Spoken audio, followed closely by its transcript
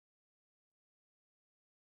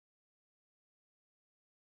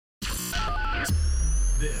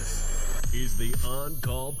is the On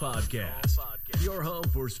Call Podcast. Your home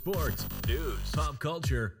for sports, news, pop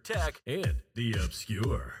culture, tech, and the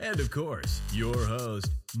obscure. And of course, your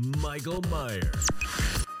host, Michael Myers.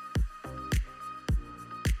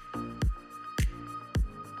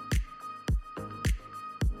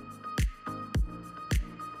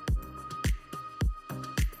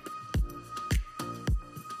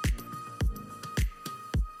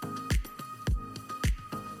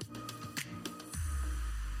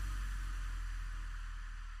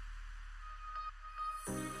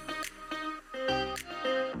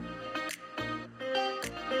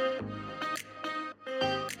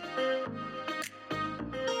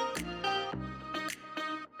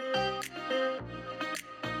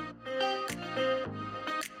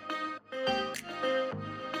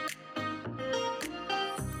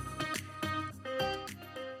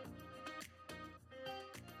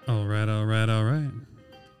 All right.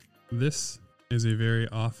 This is a very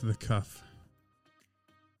off-the-cuff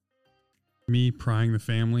me prying the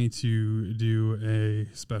family to do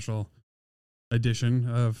a special edition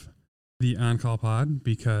of the On-Call Pod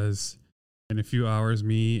because in a few hours,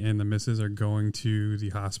 me and the missus are going to the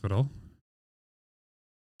hospital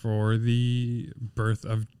for the birth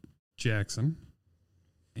of Jackson.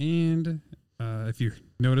 And if you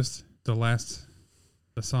noticed,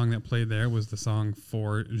 the song that played there was the song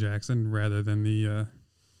for Jackson rather than the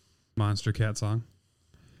Monster Cat song.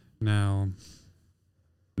 Now,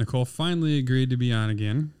 Nicole finally agreed to be on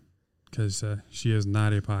again because she is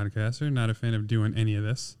not a podcaster, not a fan of doing any of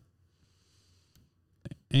this.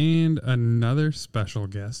 And another special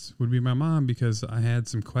guest would be my mom because I had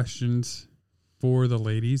some questions for the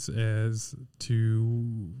ladies as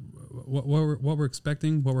to what we're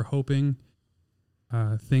expecting, what we're hoping.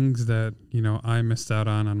 Things that, I missed out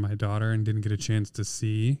on my daughter and didn't get a chance to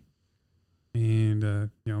see. And,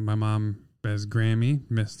 my mom, as Grammy,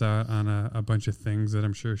 missed out on a bunch of things that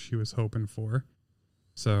I'm sure she was hoping for.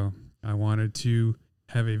 So I wanted to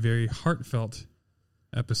have a very heartfelt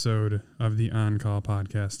episode of the On-Call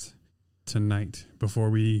Podcast tonight before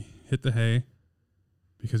we hit the hay,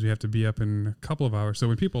 because we have to be up in a couple of hours. So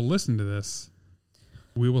when people listen to this,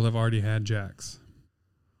 we will have already had Jax.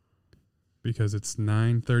 Because it's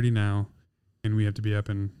 9:30 now, and we have to be up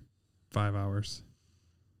in 5 hours.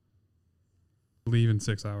 Leave in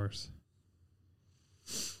 6 hours.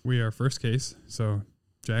 We are first case, so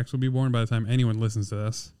Jax will be born by the time anyone listens to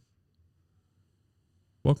this.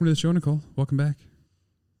 Welcome to the show, Nicole. Welcome back.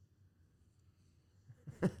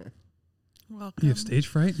 Welcome. You have stage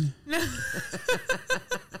fright? No.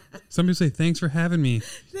 Somebody say, thanks for having me.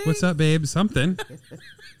 Thanks. What's up, babe? Something.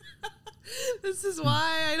 This is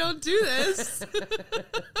why I don't do this.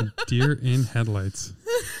 Deer in headlights.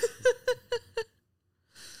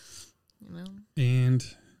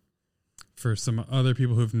 And for some other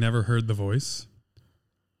people who've never heard the voice,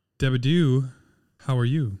 Debadoo, how are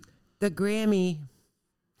you? The Grammy.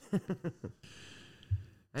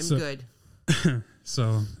 I'm good.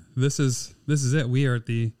 So this is it.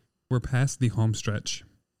 We're past the home stretch.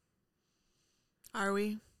 Are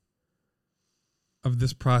we? Of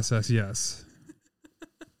this process, yes.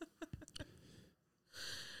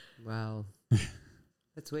 Wow.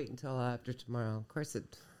 Let's wait until after tomorrow. Of course,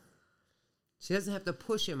 she doesn't have to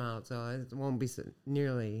push him out, so it won't be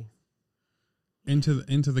nearly into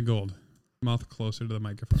the gold. Mouth closer to the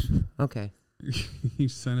microphone. Okay. You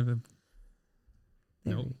son of a.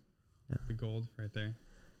 There Nope. No. The gold right there.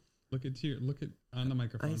 Look at on the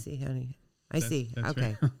microphone. I see, honey. I see. That's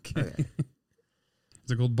Okay. Right. Okay.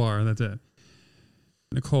 It's a gold bar. That's it.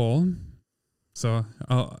 Nicole, so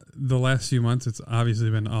the last few months, it's obviously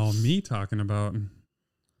been all me talking about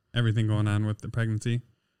everything going on with the pregnancy.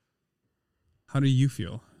 How do you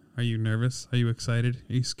feel? Are you nervous? Are you excited?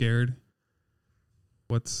 Are you scared?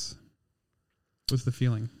 What's the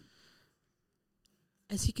feeling?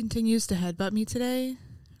 As he continues to headbutt me today,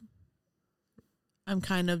 I'm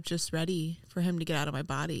kind of just ready for him to get out of my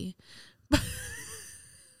body.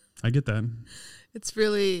 I get that. It's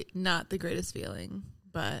really not the greatest feeling.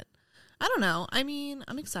 But I don't know. I mean,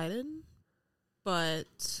 I'm excited,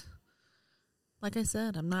 but like I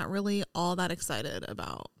said, I'm not really all that excited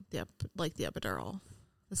about the epidural,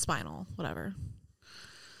 the spinal, whatever.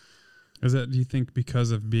 Is that, do you think,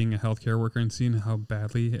 because of being a healthcare worker and seeing how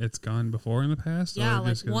badly it's gone before in the past? Yeah,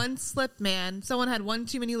 like one slip, man. Someone had one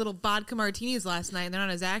too many little vodka martinis last night, and they're not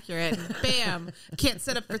as accurate. And bam, can't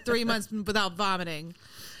sit up for 3 months without vomiting.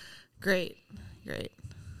 Great.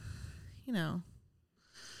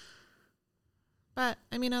 But,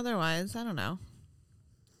 I mean, otherwise, I don't know.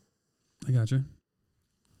 I gotcha.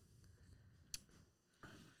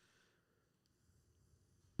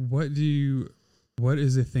 What do you What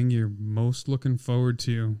is the thing you're most looking forward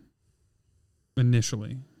to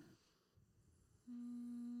initially?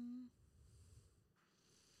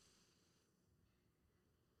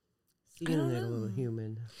 Seeing don't that know. little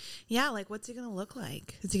human. Yeah, like what's he gonna look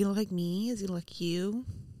like? Is he gonna look like me? Is he gonna look like you?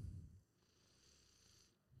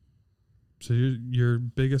 So your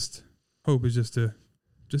biggest hope is just to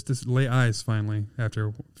lay eyes finally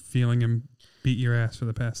after feeling him beat your ass for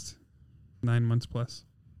the past 9 months plus.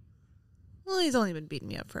 Well, he's only been beating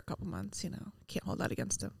me up for a couple months, Can't hold that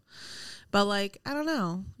against him. But like, I don't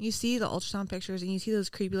know. You see the ultrasound pictures and you see those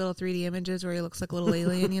creepy little 3D images where he looks like a little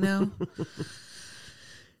alien, He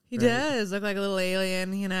Right. does look like a little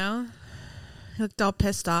alien, He looked all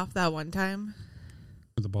pissed off that one time.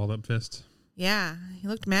 With a balled up fist. Yeah, he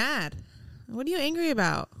looked mad. What are you angry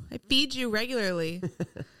about? I feed you regularly.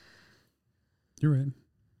 You're right.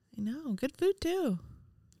 I know. Good food, too.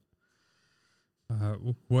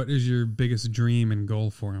 What is your biggest dream and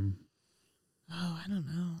goal for him? Oh, I don't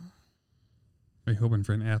know. Are you hoping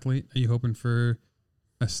for an athlete? Are you hoping for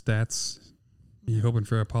a stats? Are you hoping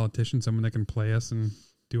for a politician, someone that can play us and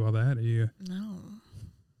do all that? Are you? No.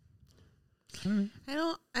 I don't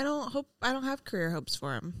know. I don't have career hopes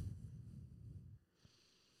for him.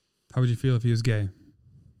 How would you feel if he was gay?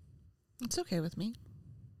 It's okay with me.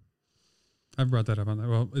 I've brought that up on that.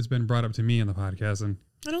 Well, it's been brought up to me in the podcast, and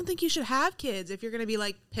I don't think you should have kids if you're going to be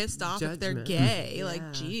like pissed off if they're Judgment. gay. Yeah.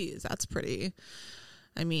 Like, geez, that's pretty.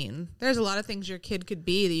 I mean, there's a lot of things your kid could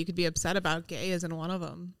be that you could be upset about. Gay isn't one of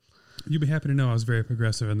them. you'd be happy to know I was very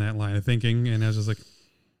progressive in that line of thinking, and I was just like,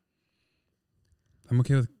 I'm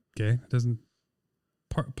okay with gay. It doesn't.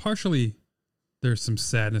 Partially, there's some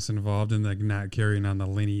sadness involved in like not carrying on the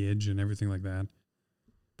lineage and everything like that.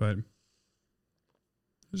 But I'm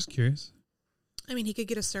just curious. I mean, he could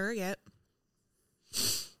get a surrogate.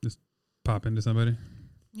 Just pop into somebody.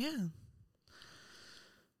 Yeah.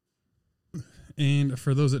 And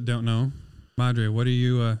for those that don't know, Madre, what are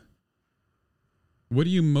you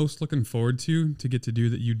most looking forward to get to do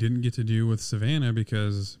that you didn't get to do with Savannah,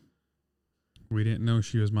 because we didn't know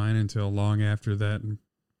she was mine until long after that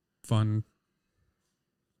fun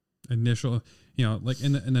initial, like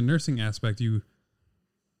in the nursing aspect, you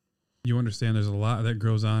understand there's a lot that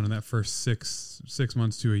goes on in that first six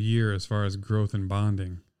months to a year as far as growth and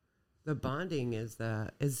bonding. The bonding is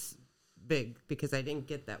big, because I didn't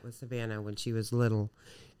get that with Savannah when she was little,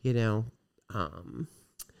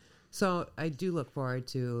 So I do look forward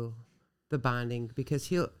to the bonding, because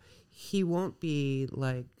he won't be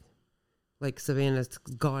like Savannah's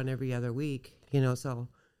gone every other week, so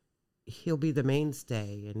he'll be the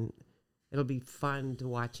mainstay, and it'll be fun to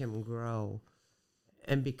watch him grow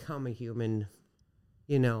and become a human,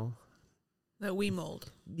 That we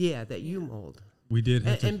mold. Yeah, that you mold. We did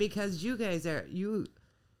have And because you guys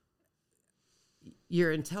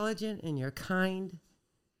you're intelligent and you're kind,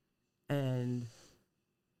 and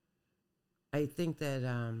I think that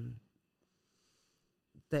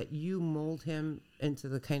that you mold him into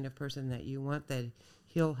the kind of person that you want, that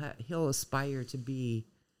he'll aspire to be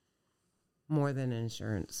more than an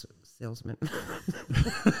insurance salesman.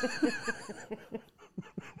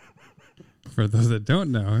 For those that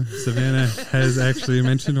don't know, Savannah has actually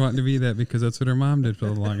mentioned wanting to be that because that's what her mom did for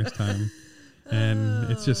the longest time.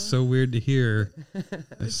 And it's just so weird to hear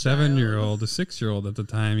a 7-year-old, a 6-year-old at the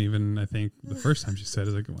time, even I think the first time she said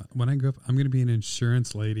it, like, when I grow up, I'm going to be an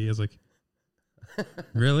insurance lady. I was like,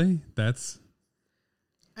 really?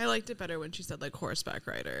 I liked it better when she said like horseback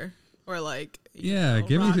rider or like give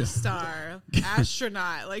me rock star,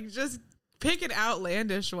 astronaut. Like just pick an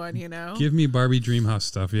outlandish one, Give me Barbie Dreamhouse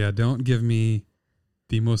stuff. Yeah, don't give me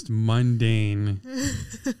the most mundane.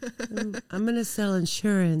 I'm going to sell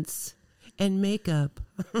insurance and makeup.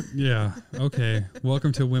 Yeah, okay.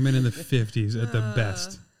 Welcome to women in the 50s at the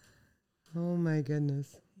best. Oh my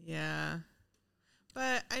goodness. Yeah.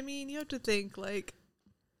 But I mean, you have to think like,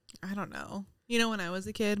 I don't know. When I was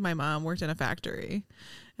a kid, my mom worked in a factory,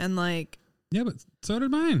 and like, Yeah, but so did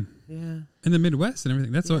mine. Yeah. In the Midwest and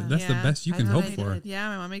everything. That's the best you I can thought hope I for. did. yeah,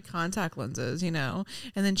 my mom made contact lenses, and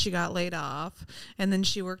then she got laid off, and then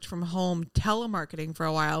she worked from home telemarketing for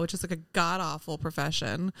a while, which is like a god awful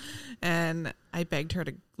profession. And I begged her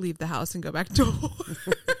to leave the house and go back to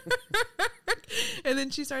work. And then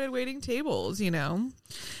she started waiting tables, I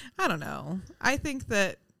don't know. I think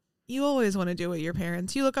that you always want to do what you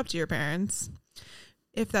look up to your parents,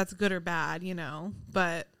 if that's good or bad,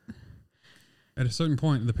 but At a certain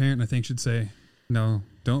point, the parent, I think, should say, no,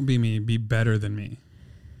 don't be me, be better than me.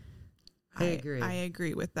 I agree. I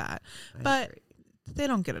agree with that. I But agree. they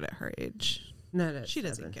don't get it at her age. Not at She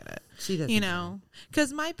doesn't 7. get it. She doesn't. You know,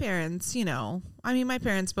 because my parents, you know, I mean, my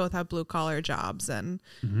parents both have blue collar jobs, and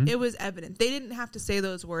it was evident. They didn't have to say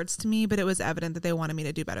those words to me, but it was evident that they wanted me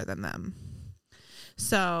to do better than them.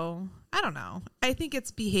 So I don't know. I think it's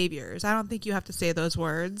behaviors. I don't think you have to say those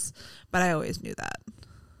words, but I always knew that.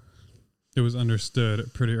 It was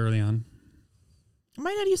understood pretty early on.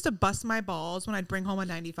 My dad used to bust my balls when I'd bring home a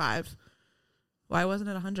 95. Why wasn't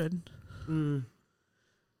it 100? Mm.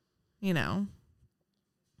 You know,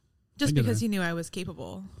 just I get because that. he knew I was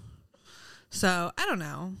capable. So I don't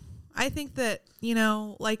know. I think that, you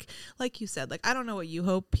know, like you said, like, I don't know what you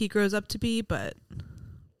hope he grows up to be, but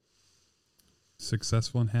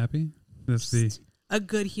Successful and happy. That's the. a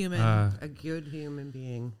good human. A good human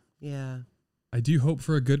being. Yeah. I do hope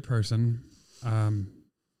for a good person. You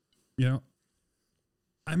know,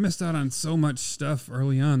 I missed out on so much stuff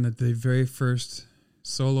early on that the very first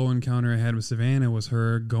solo encounter I had with Savannah was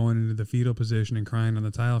her going into the fetal position and crying on the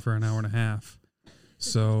tile for an hour and a half.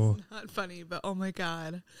 So It's not funny, but oh my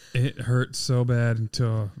God. it hurt so bad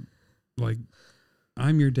until, like,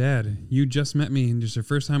 I'm your dad. You just met me and it's your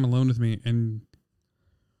first time alone with me, and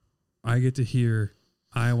I get to hear,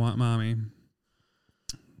 I want mommy.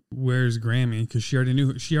 Where's Grammy? Because she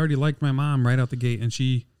already liked my mom right out the gate, and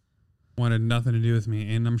she wanted nothing to do with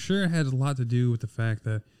me. And I'm sure it had a lot to do with the fact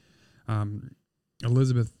that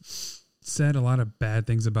Elizabeth said a lot of bad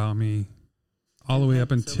things about me all the way up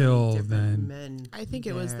So many until different then. men I think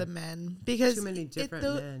it was there. the men, because Too many different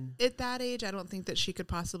men. at that age, I don't think that she could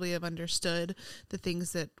possibly have understood the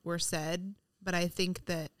things that were said. But I think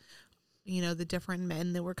that, you know, the different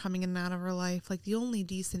men that were coming in and out of her life, like the only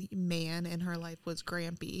decent man in her life was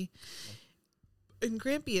Grampy. And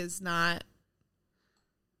Grampy is not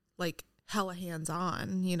like hella hands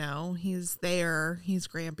on, you know, he's there, he's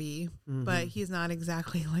Grampy, but he's not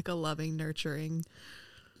exactly like a loving, nurturing.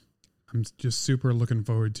 I'm just super looking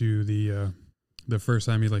forward to the first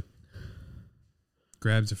time he like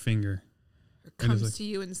grabs a finger. And it's Comes like- to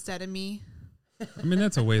you instead of me. I mean,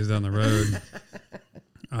 that's a ways down the road.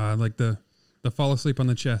 Like the fall asleep on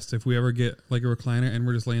the chest. If we ever get like a recliner and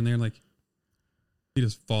we're just laying there, like he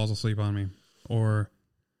just falls asleep on me. Or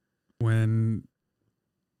when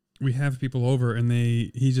we have people over and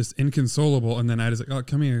he's just inconsolable, and then I just like, oh,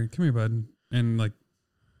 come here, bud, and like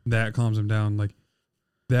that calms him down. Like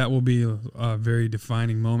that will be a very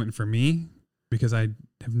defining moment for me, because I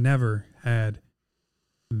have never had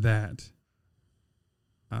that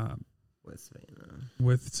With Savannah.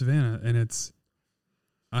 with Savannah, and it's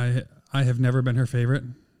I have never been her favorite,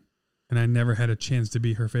 and I never had a chance to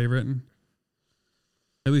be her favorite.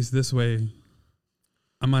 At least this way,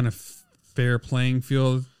 I'm on a fair playing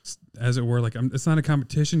field, as it were. Like it's not a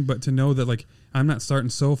competition, but to know that like I'm not starting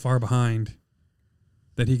so far behind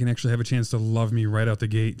that he can actually have a chance to love me right out the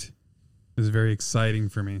gate is very exciting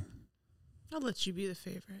for me. I'll let you be the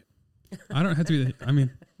favorite. I don't have to be. I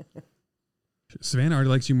mean, Savannah already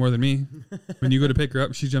likes you more than me. When you go to pick her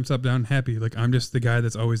up, she jumps up, down, happy. Like I'm just the guy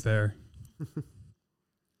that's always there.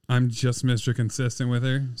 I'm just Mr. Consistent with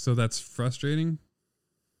her, so that's frustrating.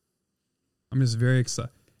 I'm just very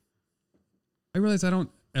excited. I realize I don't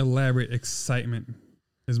elaborate excitement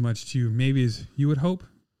as much to you, maybe as you would hope.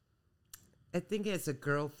 I think it's a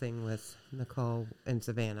girl thing with Nicole and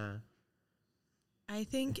Savannah. I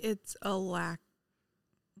think it's a lack.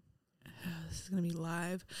 This is going to be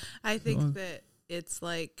live. I think that it's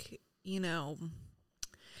like, you know,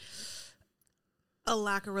 a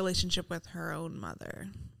lack of relationship with her own mother.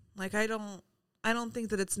 Like, I don't think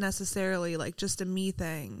that it's necessarily like just a me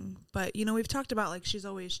thing, but you know, we've talked about like she's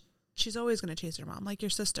always going to chase her mom, like your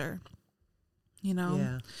sister. You know,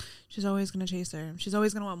 Yeah. she's always going to chase her. She's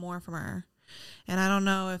always going to want more from her. And I don't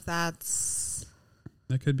know if that's,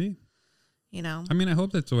 That could be. you know, I mean, I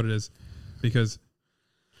hope that's what it is, because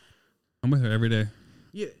I'm with her every day.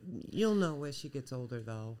 You'll know when she gets older,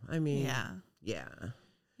 though. I mean, yeah.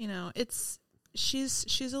 you know, she's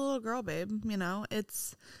a little girl, babe. You know,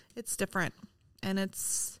 it's different, and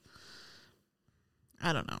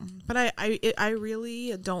I don't know, but I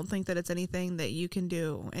really don't think that it's anything that you can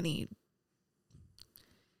do any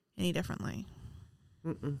differently.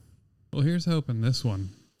 Mm-mm. Well, here's hoping this one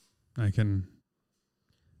I can.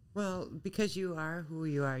 Well, because you are who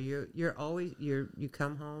you are, you're always you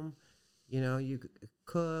come home, you know, you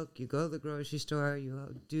cook, you go to the grocery store,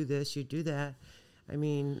 you do this, you do that. I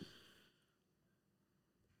mean,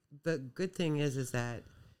 the good thing is that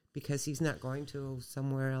because he's not going to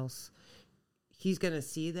somewhere else, he's going to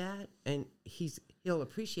see that, and he'll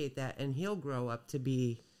appreciate that, and he'll grow up to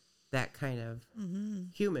be that kind of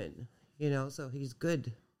human, you know. So he's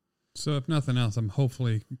good. So if nothing else, I'm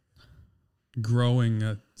hopefully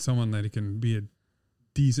growing someone that he can be a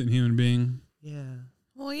decent human being. Yeah.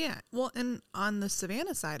 Well, yeah. Well, and on the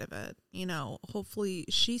Savannah side of it, hopefully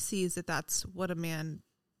she sees that that's what a man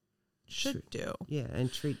should do. Yeah,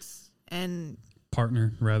 and treats. And,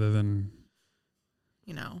 Partner rather than,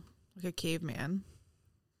 like a caveman.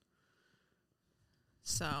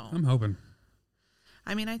 So, I'm hoping.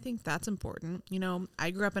 I mean, I think that's important.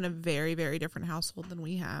 I grew up in a very, very different household than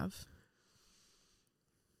we have.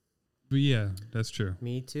 But yeah, that's true.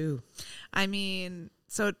 Me too. I mean,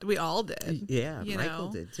 so we all did. Yeah, you Michael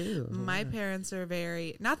know? did too. My parents are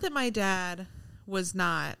very, not that my dad was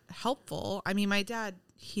not helpful. I mean, my dad,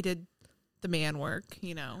 he did the man work,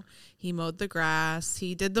 he mowed the grass,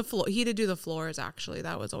 he did the floor, he did do the floors. Actually,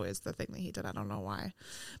 that was always the thing that he did. I don't know why,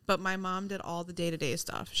 but my mom did all the day-to-day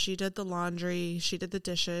stuff. She did the laundry, she did the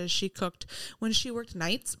dishes, she cooked. When she worked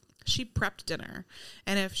nights, she prepped dinner,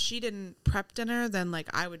 and if she didn't prep dinner, then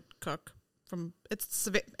I would cook. It's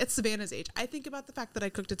Savannah's age. I think about the fact that I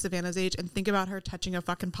cooked at Savannah's age and think about her touching a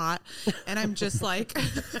fucking pot, and I'm just like,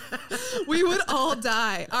 we would all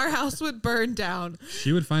die. Our house would burn down.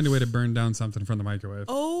 She would find a way to burn down something from the microwave.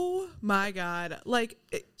 Oh my God.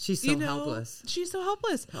 She's so helpless. She's so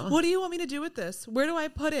helpless. Oh. What do you want me to do with this? Where do I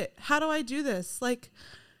put it? How do I do this?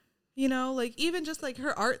 Even just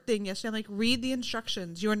her art thing yesterday, I'm read the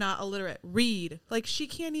instructions. You're not illiterate. Read. She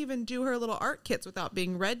can't even do her little art kits without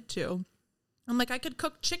being read to. I'm I could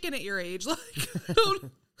cook chicken at your age. I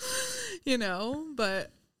don't,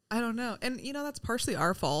 but I don't know. And, that's partially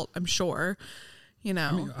our fault, I'm sure, I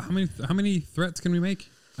mean, how many threats can we make?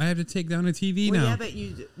 I have to take down a TV now. Yeah, but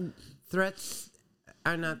threats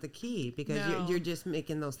are not the key because No. you're just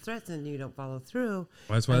making those threats and you don't follow through.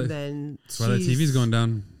 Well, that's why the TV's going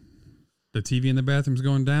down. The TV in the bathroom's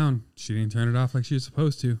going down. She didn't turn it off like she was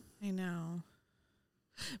supposed to. I know.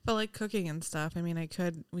 But cooking and stuff, I mean,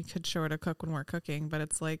 we could show her to cook when we're cooking, but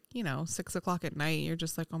it's 6 o'clock at night. You're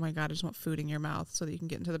just oh my God, I just want food in your mouth so that you can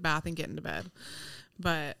get into the bath and get into bed.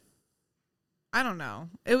 But I don't know.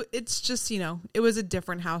 It's just, it was a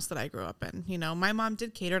different house that I grew up in. My mom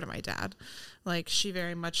did cater to my dad. She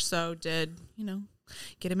very much so did,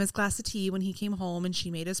 get him his glass of tea when he came home, and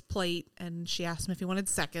she made his plate, and she asked him if he wanted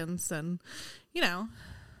seconds, and,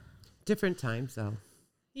 Different times, though.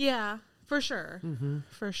 Yeah. For sure. Mm-hmm.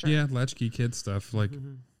 For sure. Yeah, latchkey kid stuff.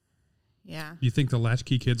 Yeah. You think the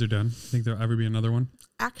latchkey kids are done? Think there'll ever be another one?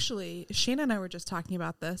 Actually, Shayna and I were just talking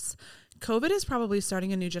about this. COVID is probably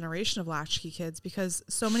starting a new generation of latchkey kids because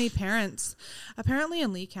so many parents, apparently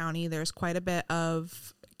in Lee County, there's quite a bit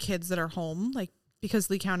of kids that are home, because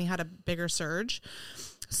Lee County had a bigger surge.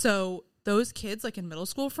 So those kids, in middle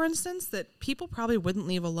school, for instance, that people probably wouldn't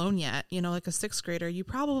leave alone yet, a sixth grader, you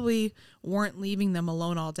probably weren't leaving them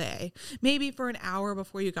alone all day, maybe for an hour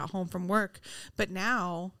before you got home from work. But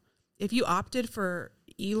now, if you opted for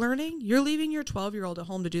e-learning, you're leaving your 12-year-old at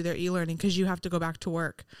home to do their e-learning because you have to go back to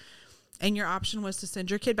work. And your option was to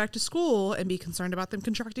send your kid back to school and be concerned about them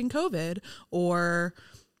contracting COVID, or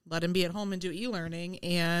let him be at home and do e-learning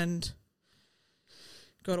and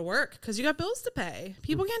go to work because you got bills to pay.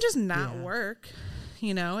 People can't just not work,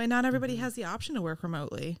 and not everybody has the option to work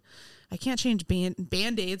remotely. I can't change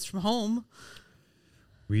Band-Aids from home.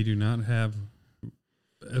 We do not have,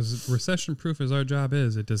 as recession-proof as our job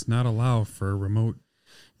is, it does not allow for remote.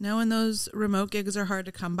 No, and those remote gigs are hard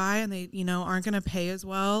to come by, and they, aren't going to pay as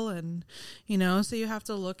well. And, so you have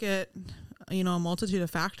to look at, a multitude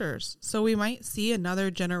of factors. So we might see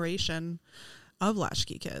another generation of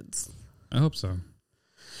latchkey kids. I hope so.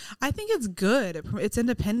 I think it's good. It's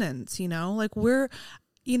independence, we're,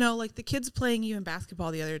 the kids playing even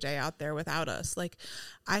basketball the other day out there without us.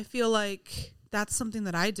 I feel like that's something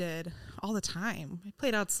that I did all the time. I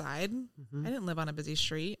played outside. I didn't live on a busy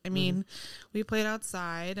street. I mean, we played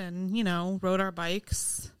outside and, rode our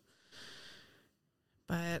bikes.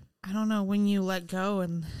 But I don't know when you let go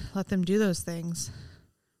and let them do those things.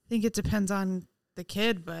 I think it depends on the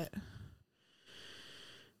kid, but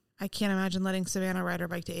I can't imagine letting Savannah ride her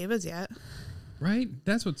bike to Ava's yet. Right?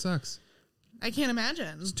 That's what sucks. I can't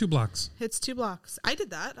imagine. It's 2 blocks. It's 2 blocks. I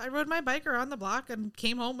did that. I rode my bike around the block and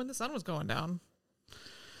came home when the sun was going down.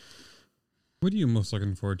 What are you most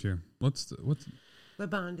looking forward to? What's The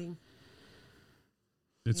bonding.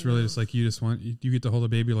 It's really just you just want, you get to hold a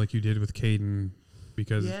baby like you did with Caden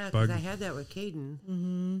because because I had that with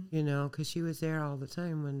Caden, because she was there all the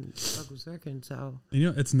time when Bug was working. So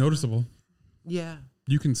it's noticeable. Yeah.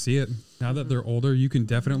 You can see it now that they're older. You can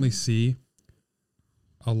definitely see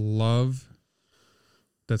a love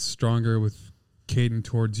that's stronger with Caden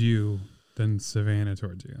towards you than Savannah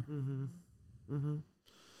towards you.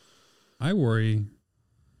 I worry.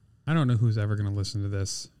 I don't know who's ever going to listen to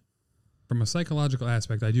this, from a psychological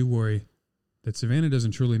aspect, I do worry that Savannah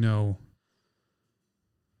doesn't truly know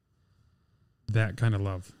that kind of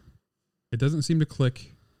love. It doesn't seem to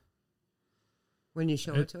click. When you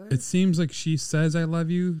show it to her? It seems like she says I love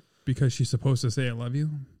you because she's supposed to say I love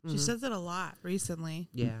you. She says it a lot recently.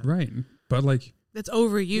 Yeah. Right. But like, It's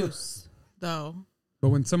overuse, though. but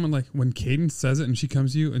when someone like, when Cadence says it and she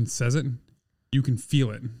comes to you and says it, you can feel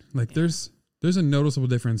it. Like there's a noticeable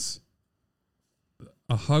difference.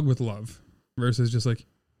 A hug with love versus just like,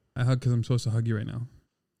 I hug because I'm supposed to hug you right now.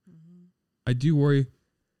 Mm-hmm. I do worry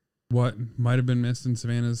what might have been missed in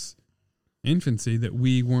Savannah's infancy that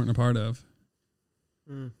we weren't a part of.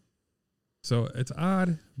 Mm. So it's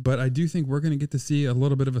odd, but I do think we're going to get to see a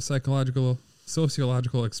little bit of a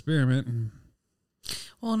sociological experiment.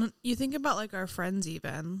 Well, and you think about like our friends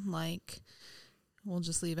even, like, we'll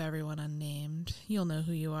just leave everyone unnamed. You'll know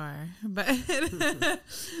who you are. But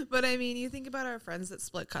but I mean, you think about our friends that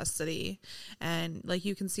split custody and like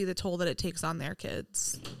you can see the toll that it takes on their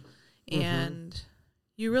kids. And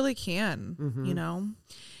you really can, you know.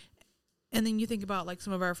 And then you think about like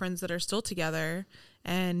some of our friends that are still together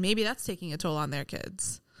and maybe that's taking a toll on their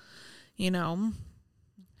kids, you know.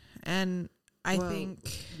 And I think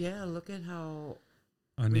yeah, look at how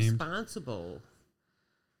Unnamed. responsible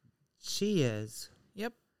she is.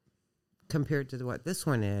 Yep. Compared to what this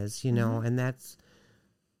one is, you know, and that's,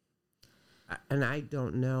 and I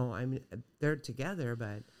don't know. I mean, they're together,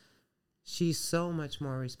 but she's so much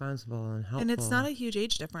more responsible and helpful. And it's not a huge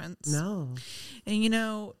age difference. No. And, you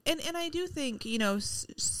know, and I do think, you know,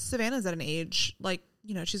 Savannah's at an age, like,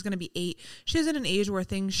 you know, she's going to be 8. She's at an age where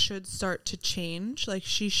things should start to change. Like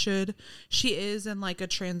she is in like a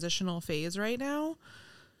transitional phase right now.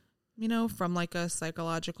 You know, from like a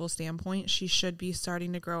psychological standpoint, she should be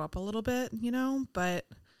starting to grow up a little bit, you know, but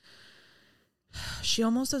she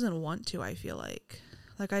almost doesn't want to, I feel like.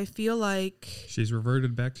 Like, I feel like She's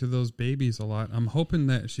reverted back to those babies a lot. I'm hoping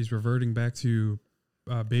that she's reverting back to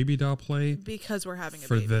baby doll play because we're having a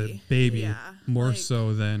for baby. the baby Yeah, more like-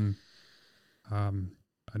 so than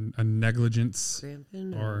a negligence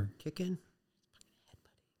Cramping or or kicking.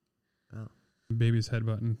 Oh. baby's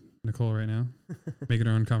headbutting Nicole right now, making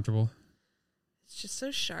her uncomfortable. It's just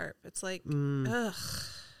so sharp. It's like, Mm. ugh,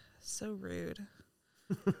 so rude.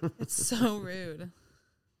 It's so rude.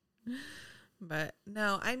 But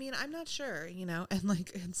no, I mean, I'm not sure, you know, and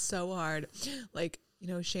like, it's so hard. Like, you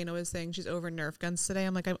know, Shayna was saying she's over Nerf guns today.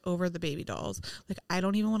 I'm like, I'm over the baby dolls. Like, I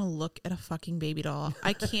don't even want to look at a fucking baby doll.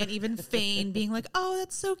 I can't even feign being like, oh,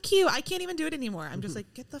 that's so cute. I can't even do it anymore. I'm just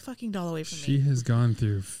like, get the fucking doll away from She me. has gone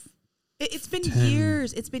through. It's been 10.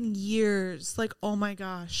 years. It's been years. Like, oh my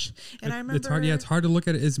gosh. And I remember It's hard. Yeah, it's hard to look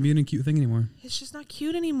at it as being a cute thing anymore. it's just not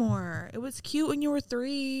cute anymore. It was cute when you were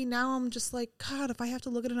 3. Now I'm just like, God, if I have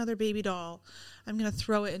to look at another baby doll, I'm going to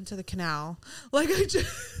throw it into the canal. Like, I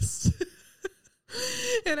just...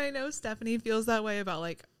 And I know Stephanie feels that way about,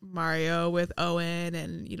 like, Mario with Owen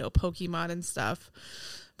and, you know, Pokemon and stuff.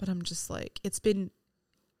 But I'm just like, it's been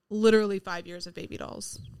literally 5 years of baby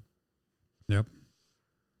dolls. Yep.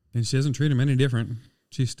 And she doesn't treat them any different.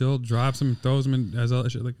 She still drops them, throws them in as all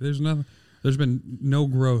shit. Like there's been no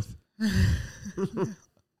growth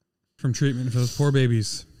from treatment for those poor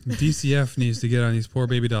babies. DCF needs to get on these poor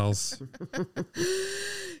baby dolls.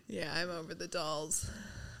 Yeah, I'm over the dolls.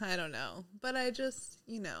 I don't know. But I just,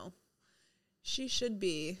 you know, she should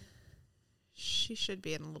be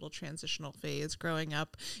in a little transitional phase growing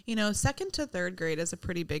up. You know, 2nd to 3rd grade is a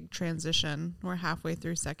pretty big transition. We're halfway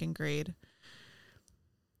through 2nd grade.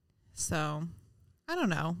 So, I don't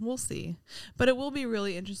know. We'll see. But it will be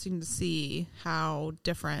really interesting to see how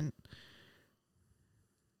different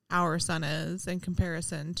our son is in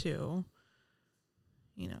comparison to,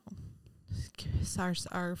 you know,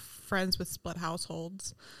 our friends with split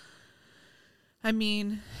households. I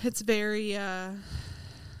mean, it's very...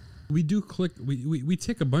 We do click. We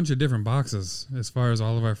tick a bunch of different boxes as far as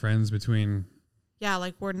all of our friends between. Yeah,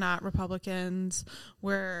 like we're not Republicans.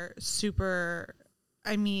 We're super...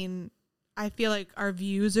 I mean, I feel like our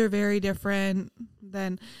views are very different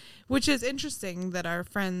than, which is interesting that our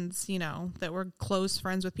friends, you know, that we're close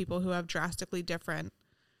friends with people who have drastically different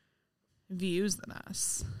views than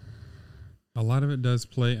us. A lot of it does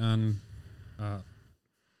play on,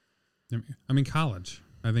 college.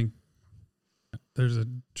 I think there's a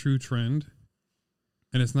true trend,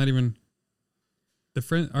 and it's not even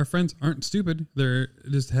our friends aren't stupid. They're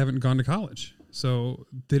just haven't gone to college. So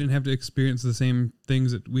they didn't have to experience the same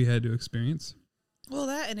things that we had to experience. Well,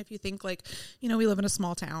 that, and if you think like, you know, we live in a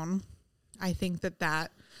small town, I think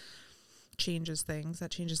that changes things. That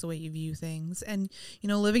changes the way you view things. And, you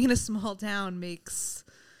know, living in a small town makes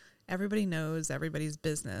everybody knows everybody's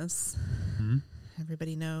business. Hmm?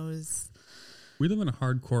 Everybody knows. We live in a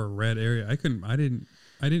hardcore red area. I didn't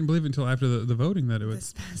believe it until after the voting that it was.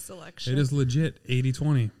 This past election. It is legit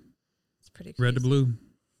 80-20. It's pretty crazy. Red to blue.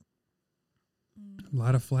 A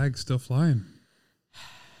lot of flags still flying.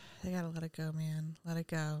 They gotta let it go, man. Let it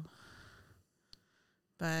go.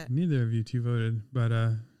 But Neither of you two voted, but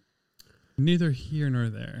neither here nor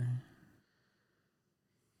there.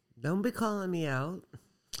 Don't be calling me out.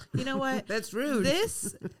 you know what? That's rude.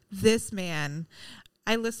 This man,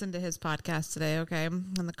 I listened to his podcast today, okay,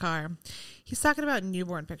 in the car. He's talking about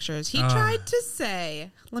newborn pictures. He tried to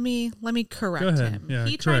say, let me correct Go ahead. him. Yeah,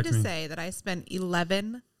 He tried correct to me. say that I spent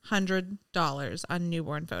 $1,100 on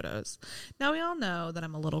newborn photos. Now we all know that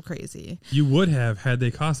I'm a little crazy. You would have had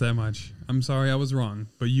they cost that much. I'm sorry I was wrong,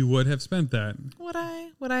 but you would have spent that. Would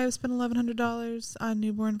I have spent $1,100 on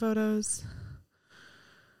newborn photos?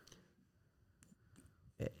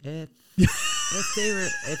 If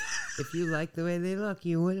you like the way they look,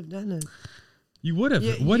 you would have done it. You would have.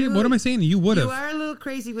 You- What you- am I saying? You would You have. are a little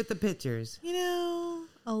crazy with the pictures. You know,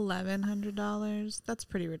 $1,100. That's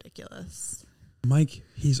pretty ridiculous. Mike,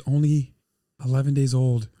 he's only 11 days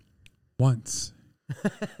old. Once.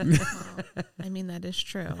 I mean, that is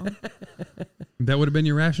true. That would have been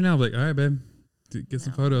your rationale. Like, all right, babe, get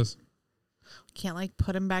some No. photos. Can't like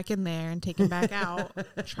put him back in there and take him back out.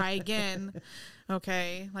 Try again.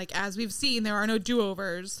 Okay. Like as we've seen, there are no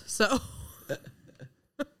do-overs. So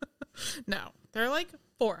no, they're like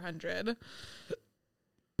 400.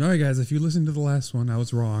 All right, guys, if you listened to the last one, I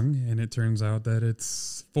was wrong, and it turns out that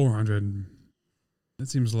it's 400. That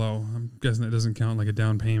seems low. I'm guessing that doesn't count like a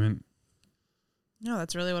down payment. No,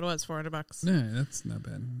 that's really what it was. $400. Yeah, that's not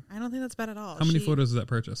bad. I don't think that's bad at all. How many photos does that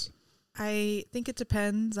purchase? I think it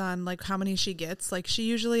depends on like how many she gets. Like she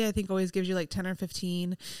usually, I think, always gives you like 10 or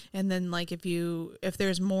 15. And then like if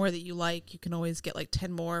there's more that you like, you can always get like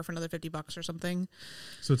 10 more for another $50 or something.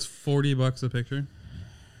 So it's $40 a picture?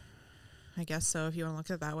 I guess so, if you want to look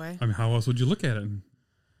at it that way. I mean, how else would you look at it?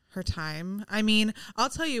 Her time. I mean, I'll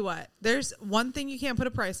tell you what, there's one thing you can't put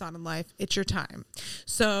a price on in life. It's your time.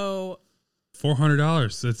 So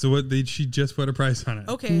 $400. That's what she just put a price on it.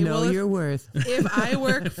 okay, Know well, your worth. if I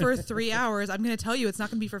work for 3 hours, I'm going to tell you it's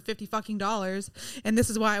not going to be for $50. And this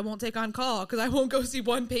is why I won't take on call, because I won't go see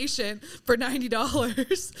one patient for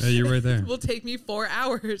 $90. Hey, you're right there. It will take me 4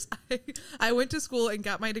 hours. I went to school and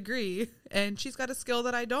got my degree, and she's got a skill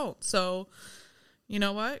that I don't. So, you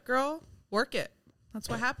know what, girl? Work it. That's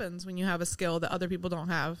what happens when you have a skill that other people don't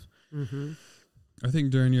have. Mm-hmm. I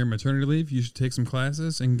think during your maternity leave, you should take some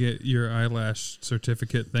classes and get your eyelash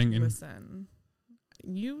certificate thing. And Listen,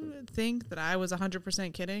 you think that I was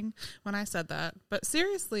 100% kidding when I said that. But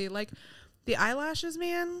seriously, like the eyelashes,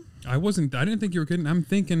 man. I didn't think you were kidding. I'm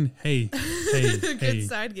thinking, hey. Good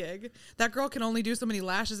side gig. That girl can only do so many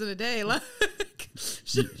lashes in a day. Like,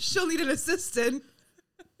 she'll need an assistant.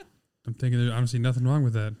 I'm thinking there's honestly nothing wrong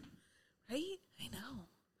with that. Right?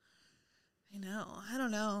 I know. I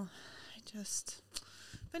don't know.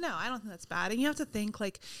 But no, I don't think that's bad. And you have to think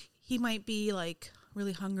like he might be like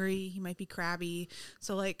really hungry. He might be crabby.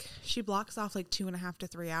 So like she blocks off like 2.5 to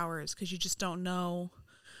 3 hours because you just don't know.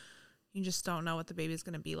 You just don't know what the baby's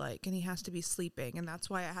going to be like. And he has to be sleeping. And that's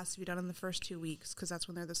why it has to be done in the first 2 weeks, because that's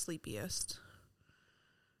when they're the sleepiest.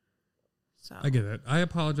 So I get it. I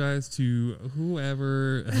apologize to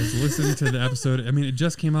whoever has listened to the episode. I mean, it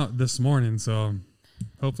just came out this morning, so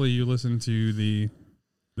hopefully you listen to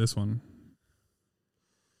this one.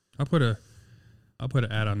 I'll put an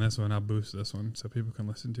ad on this one. I'll boost this one so people can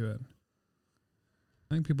listen to it.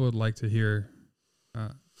 I think people would like to hear.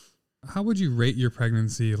 How would you rate your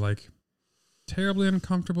pregnancy? Like terribly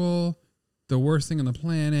uncomfortable, the worst thing on the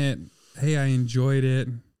planet. Hey, I enjoyed it.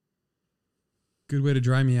 Good way to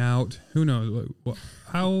dry me out. Who knows?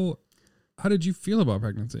 How did you feel about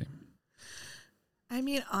pregnancy? I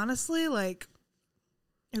mean, honestly, like,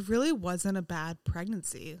 it really wasn't a bad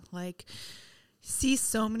pregnancy. Like, see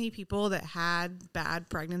so many people that had bad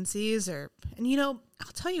pregnancies and you know,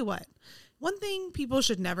 I'll tell you what, one thing people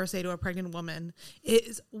should never say to a pregnant woman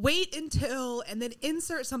is wait until and then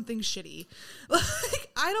insert something shitty. Like,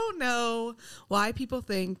 I don't know why people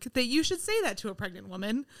think that you should say that to a pregnant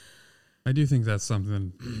woman. I do think that's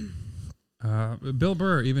something. Bill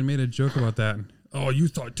Burr even made a joke about that. Oh, you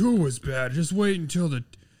thought 2 was bad. Just wait until the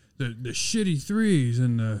shitty 3s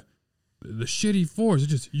and the shitty 4s. It's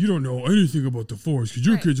just, you don't know anything about the 4s because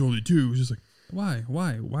your kid's only 2. It's just like, why?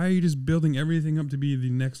 Why are you just building everything up to be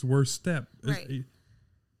the next worst step? Right.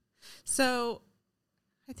 So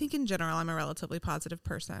I think in general, I'm a relatively positive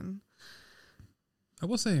person. I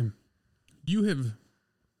will say, you have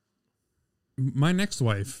my next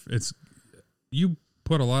wife, you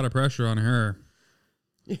put a lot of pressure on her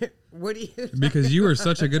What do you? because you were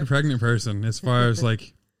such a good pregnant person as far as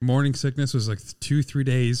like morning sickness was like 2-3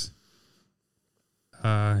 days.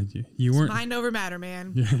 You weren't Mind over matter,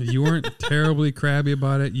 man. you weren't terribly crabby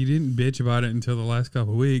about it. You didn't bitch about it until the last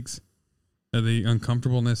couple of weeks. The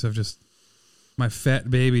uncomfortableness of just my fat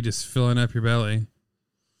baby just filling up your belly.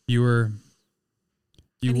 And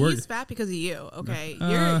he's fat because of you. Okay,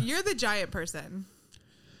 you're the giant person.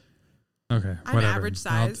 Okay, I'm whatever. average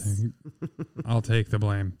size. I'll take the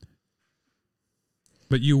blame.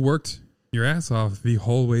 But you worked your ass off the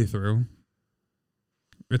whole way through.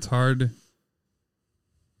 It's hard.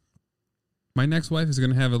 My next wife is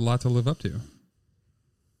going to have a lot to live up to.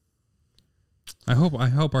 I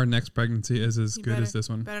hope our next pregnancy is as good as this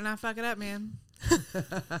one. Better not fuck it up, man.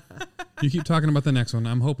 You keep talking about the next one.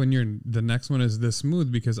 I'm hoping the next one is this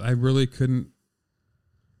smooth because I really couldn't.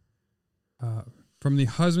 From the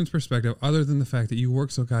husband's perspective, other than the fact that you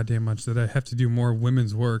work so goddamn much that I have to do more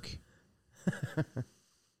women's work,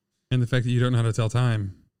 and the fact that you don't know how to tell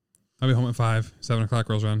time. I'll be home at 5, 7 o'clock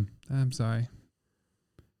rolls around. I'm sorry.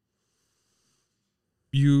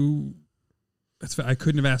 I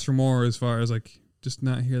couldn't have asked for more as far as like just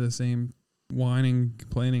not hear the same whining,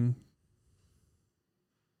 complaining.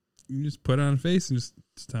 You just put on a face and it's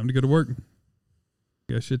time to go to work.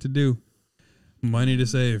 Got shit to do. Money to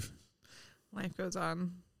save. Life goes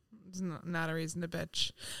on. It's not a reason to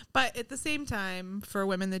bitch. But at the same time, for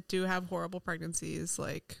women that do have horrible pregnancies,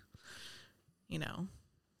 like, you know,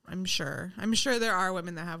 I'm sure there are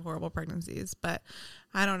women that have horrible pregnancies, but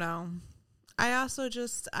I don't know. I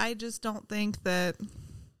just don't think that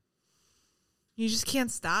you just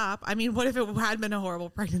can't stop. I mean, what if it had been a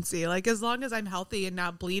horrible pregnancy? Like, as long as I'm healthy and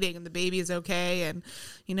not bleeding and the baby is okay, and,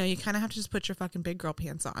 you know, you kind of have to just put your fucking big girl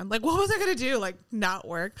pants on. Like, what was I going to do? Like, not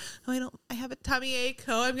work? Oh, I have a tummy ache.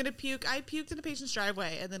 Oh, I'm going to puke. I puked in a patient's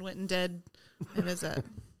driveway and then went and did a visit.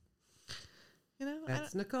 You know?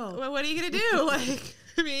 That's Nicole. What are you going to do? Like,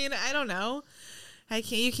 I mean, I don't know.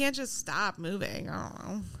 You can't just stop moving. I don't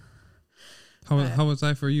know. How was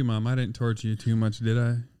I for you, Mom? I didn't torture you too much, did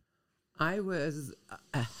I? I was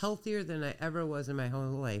healthier than I ever was in my whole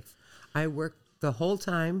life. I worked the whole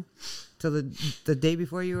time till the day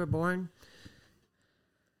before you were born.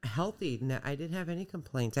 Healthy. I didn't have any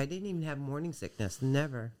complaints. I didn't even have morning sickness.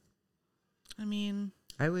 Never. I mean,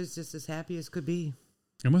 I was just as happy as could be.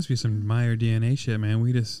 It must be some Meyer DNA shit, man.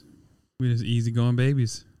 We just easygoing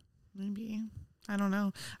babies. Maybe. I don't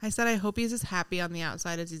know. I said I hope he's as happy on the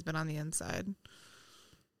outside as he's been on the inside.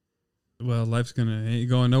 Well, life's ain't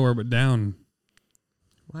going nowhere but down.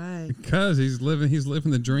 Why? Because he's living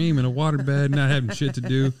the dream in a waterbed, not having shit to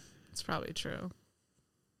do. It's probably true.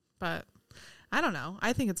 But I don't know.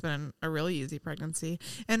 I think it's been a really easy pregnancy.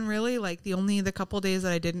 And really, like, the couple days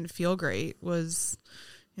that I didn't feel great was,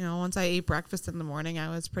 you know, once I ate breakfast in the morning, I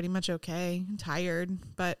was pretty much okay.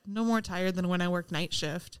 Tired, but no more tired than when I worked night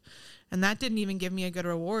shift. And that didn't even give me a good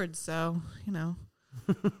reward. So, you know.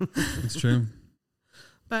 It's true.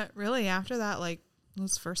 But really, after that, like,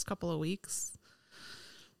 those first couple of weeks,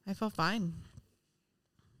 I felt fine.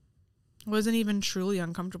 Wasn't even truly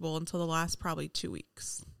uncomfortable until the last probably 2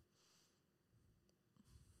 weeks.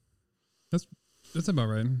 That's about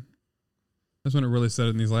right. That's when it really set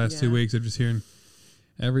in these last 2 weeks of just hearing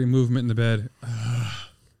every movement in the bed.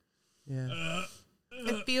 Yeah.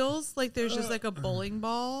 It feels like there's just like a bowling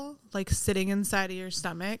ball like sitting inside of your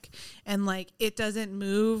stomach, and like it doesn't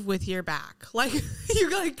move with your back. Like you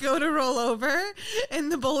like go to roll over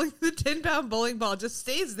and the 10-pound bowling ball just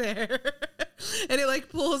stays there and it like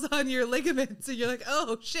pulls on your ligaments and you're like,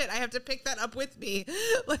 oh shit, I have to pick that up with me.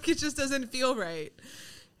 Like it just doesn't feel right.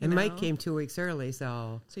 And Mike came 2 weeks early,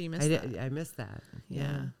 so you missed that. I missed that.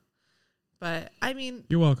 Yeah. But I mean,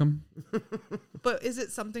 you're welcome. But is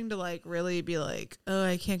it something to like really be like, oh,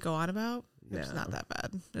 I can't go on about? It's No. not that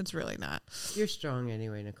bad. It's really not. You're strong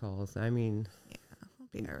anyway, Nicole. I mean, Yeah, I'll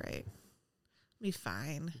be all right. Be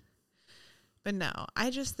fine. But no, I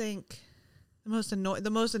just think the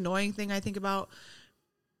most annoying thing I think about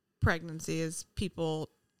pregnancy is people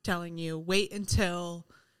telling you wait until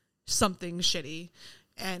something's shitty,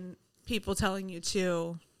 and people telling you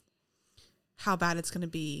too how bad it's going to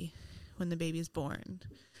be when the baby's born.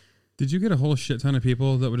 Did you get a whole shit ton of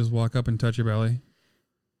people that would just walk up and touch your belly?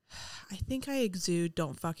 I think I exude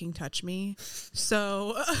don't fucking touch me.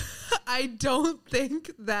 So I don't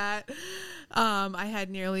think that I had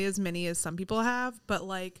nearly as many as some people have. But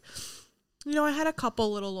like, you know, I had a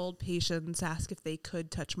couple little old patients ask if they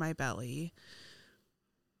could touch my belly.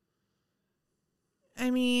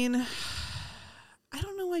 I mean, I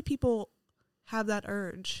don't know why people have that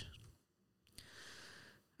urge.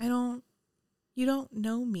 you don't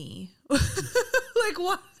know me. Like,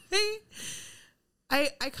 why? I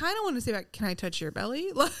kind of want to say, like, can I touch your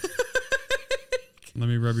belly? Let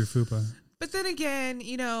me rub your fupa. But then again,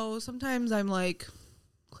 you know, sometimes I'm like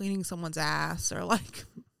cleaning someone's ass or like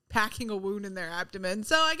packing a wound in their abdomen.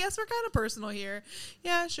 So I guess we're kind of personal here.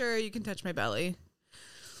 Yeah, sure, you can touch my belly.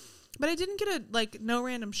 But I didn't get no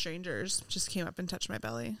random strangers just came up and touched my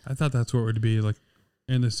belly. I thought that's what it would be like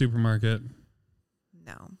in the supermarket.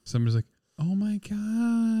 No. Somebody's like, oh my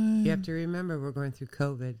God. You have to remember we're going through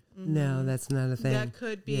COVID. Mm-hmm. No, that's not a thing. That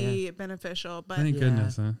could be beneficial, but Thank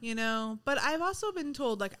goodness, huh? you know, but I've also been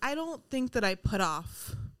told, like, I don't think that I put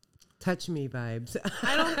off Touch me vibes.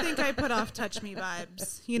 I don't think I put off touch me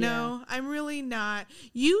vibes. You know, I'm really not.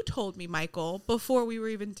 You told me, Michael, before we were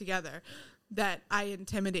even together, that I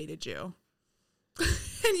intimidated you.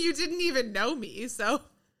 And you didn't even know me. So,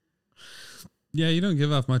 Yeah, you don't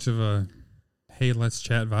give off much of a, hey, let's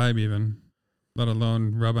chat vibe even, let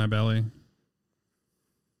alone rub my belly.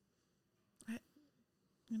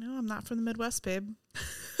 you know, I'm not from the Midwest, babe.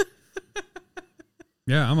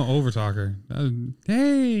 Yeah, I'm an overtalker.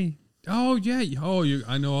 Hey, oh yeah,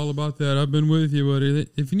 I know all about that. I've been with you, buddy.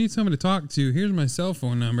 If you need someone to talk to, here's my cell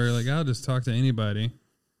phone number. Like, I'll just talk to anybody.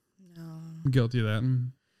 No. I'm guilty of that.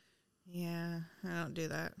 Yeah, I don't do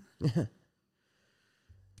that.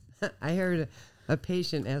 I heard a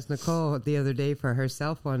patient ask Nicole the other day for her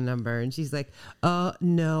cell phone number, and she's like,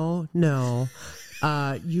 no.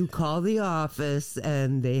 You call the office,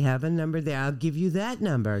 and they have a number there. I'll give you that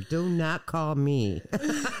number. Do not call me.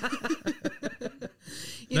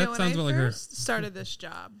 You know, when I like first started this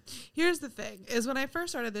job, here's the thing, is when I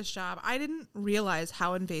first started this job, I didn't realize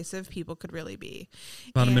how invasive people could really be.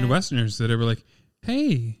 A lot of Midwesterners that were like,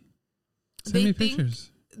 hey, send me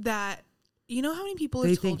pictures. That, you know how many people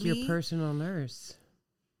They have told think you're me, personal nurse.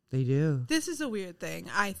 They do. this is a weird thing,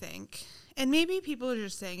 I think. And maybe people are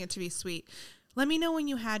just saying it to be sweet. Let me know when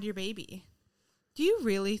you had your baby. Do you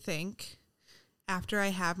really think after I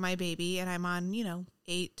have my baby and I'm on,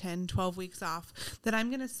 8, 10, 12 weeks off, that I'm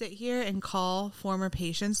going to sit here and call former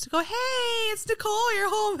patients to go, hey, it's Nicole, your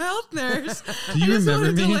home health nurse. Do you I just remember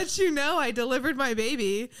wanted me? to let you know I delivered my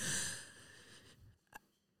baby.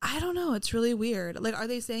 I don't know. It's really weird. Like, are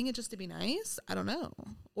they saying it just to be nice? I don't know.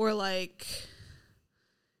 Or like,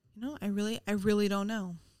 I really don't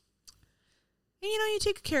know. And, you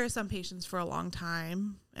take care of some patients for a long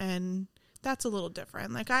time, and that's a little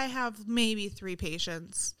different. Like, I have maybe 3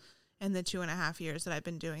 patients in the 2.5 years that I've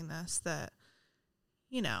been doing this that,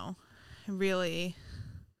 really.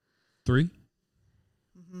 3?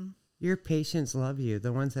 Mm-hmm. Your patients love you.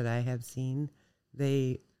 The ones that I have seen,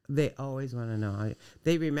 they always want to know.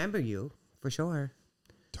 They remember you, for sure.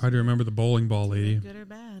 It's hard to remember the bowling ball lady. Good or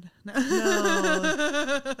bad? No,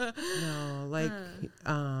 like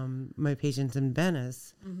my patients in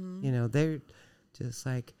Venice, they're just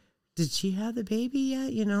like, did she have the baby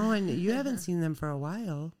yet? And you haven't seen them for a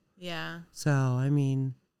while. Yeah. So, I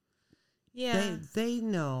mean, Yeah. they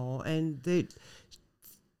know. And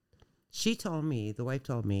she told me, the wife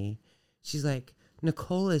told me, she's like,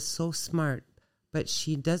 Nicole is so smart, but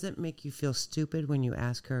she doesn't make you feel stupid when you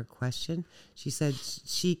ask her a question. She said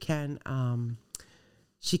she can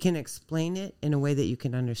explain it in a way that you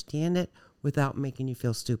can understand it without making you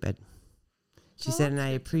feel stupid. She said, and I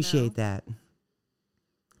appreciate that.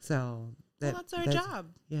 So that's our job.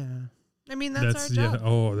 Yeah. I mean, that's our job. Yeah.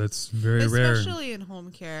 Oh, that's very rare. Especially in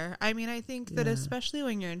home care. I mean, I think that especially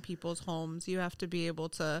when you're in people's homes, you have to be able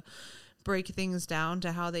to break things down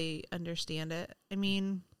to how they understand it. I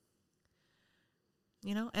mean,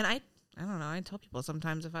 and I don't know. I tell people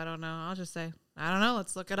sometimes if I don't know, I'll just say, I don't know.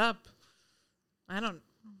 Let's look it up. I don't.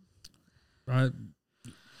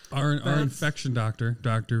 Our infection doctor,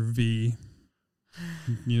 Dr. V,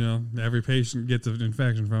 every patient gets an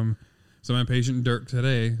infection from. So my patient Dirk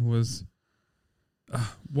today was,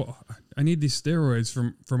 I need these steroids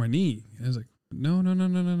for my knee. I was like, no.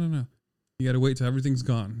 You got to wait till everything's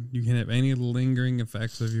gone. You can't have any lingering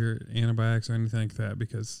effects of your antibiotics or anything like that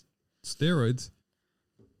because steroids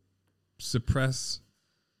suppress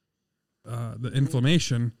the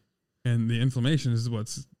inflammation, and the inflammation is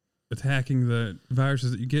what's attacking the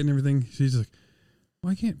viruses that you get and everything. She's like,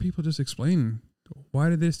 why can't people just explain? Why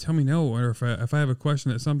did they just tell me no? Or if I have a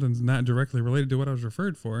question that something's not directly related to what I was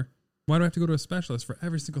referred for, why do I have to go to a specialist for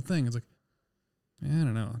every single thing? It's like, I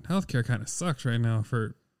don't know. Healthcare kind of sucks right now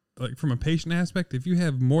from a patient aspect. If you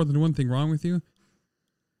have more than one thing wrong with you, it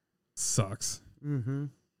sucks. Mm-hmm.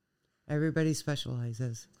 Everybody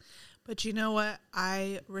specializes. But you know what?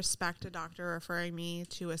 I respect a doctor referring me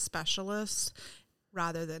to a specialist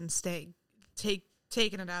rather than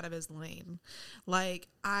taking it out of his lane. Like,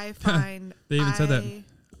 I find They even said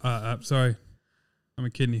that. Sorry, I'm a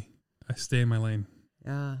kidney. I stay in my lane.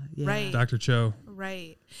 Yeah. Right. Dr. Cho.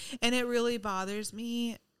 Right. And it really bothers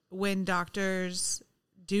me when doctors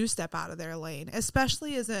do step out of their lane,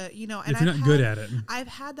 especially as a, you know, and If you're not good at it. I've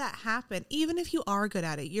had that happen. Even if you are good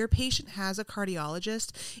at it, your patient has a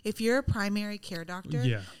cardiologist. If you're a primary care doctor,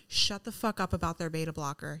 Yeah. shut the fuck up about their beta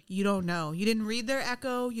blocker. You don't know. You didn't read their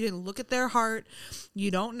echo. You didn't look at their heart.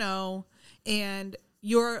 You don't know. And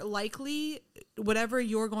you're likely, whatever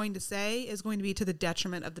you're going to say is going to be to the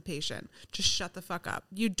detriment of the patient. Just shut the fuck up.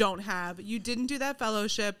 You didn't do that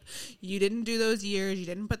fellowship. You didn't do those years. You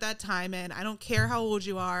didn't put that time in. I don't care how old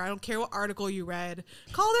you are. I don't care what article you read.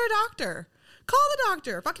 Call their doctor. Call the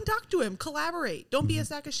doctor. Fucking talk to him. Collaborate. Don't be a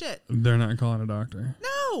sack of shit. They're not calling a doctor.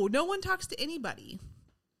 No one talks to anybody.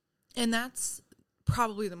 And that's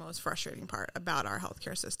probably the most frustrating part about our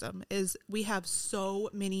healthcare system is we have so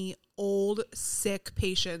many old, sick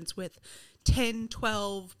patients with 10,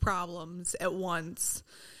 12 problems at once,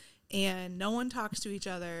 and no one talks to each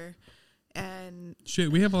other. And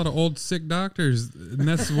shit, we have a lot of old sick doctors, and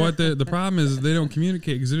that's what the problem is. They don't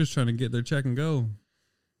communicate because they're just trying to get their check and go.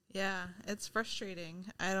 Yeah, it's frustrating.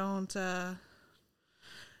 I don't know.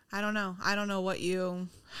 I don't know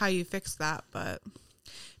how you fix that, but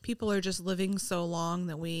people are just living so long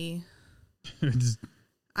that Just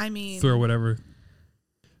I mean, throw it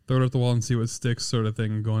up the wall and see what sticks, sort of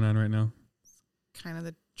thing going on right now. kind of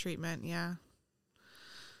the treatment, yeah.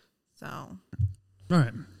 So, All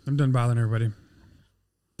right, I'm done bothering everybody.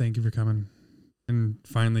 Thank you for coming and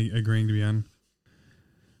finally agreeing to be on.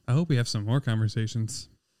 I hope we have some more conversations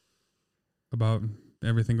about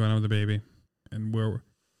everything going on with the baby and where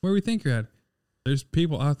we think you're at. There's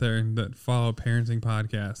people out there that follow parenting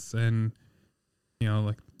podcasts, and you know,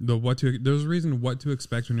 like there's a reason What to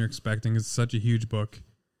Expect When You're Expecting is such a huge book,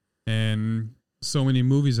 and so many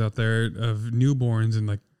movies out there of newborns and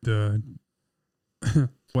like the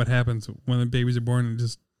what happens when the babies are born, and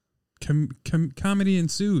just comedy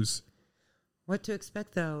ensues. What to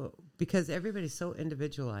expect, though, because everybody's so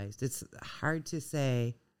individualized. It's hard to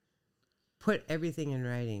say, put everything in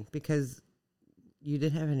writing, because you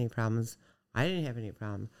didn't have any problems. I didn't have any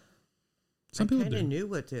problem. Some I people kind of do. knew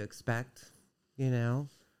what to expect, you know.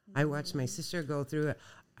 I watched my sister go through it.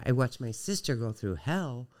 I watched my sister go through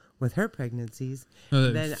hell with her pregnancies.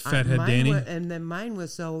 Fathead Danny. And then mine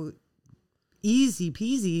was so easy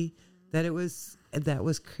peasy that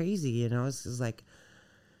was crazy, you know. It's just like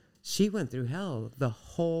she went through hell the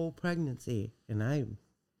whole pregnancy, and I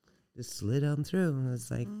just slid on through. And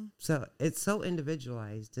it's like, so it's so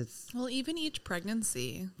individualized. It's well, even each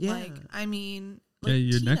pregnancy, Yeah. like, I mean, Yeah, like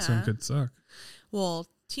your next one Tina- could suck. Well,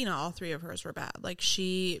 Tina, all three of hers were bad. Like,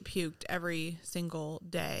 she puked every single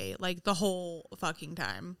day, like the whole fucking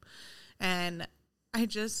time. And I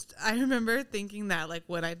remember thinking that, like,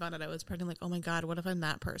 when I found out I was pregnant, like, oh my God, what if I'm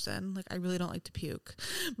that person? Like, I really don't like to puke.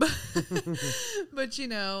 But you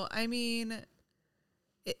know, I mean,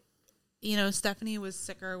 Stephanie was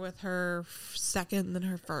sicker with her second than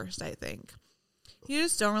her first, I think. You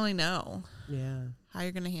just don't really know how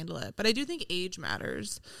you're going to handle it. But I do think age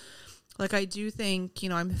matters. Like, I do think,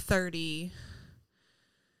 I'm 30.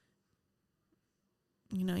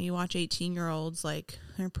 You watch 18-year-olds, like,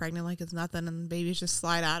 they're pregnant like it's nothing, and babies just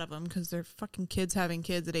slide out of them because they're fucking kids having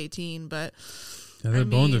kids at 18. But Yeah, their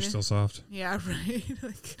bones are still soft. yeah, right.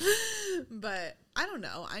 But I don't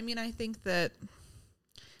know. I mean, I think that,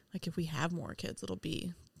 like, if we have more kids, it'll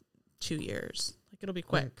be 2 years. Like, it'll be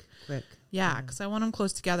quick. Yeah, because I want them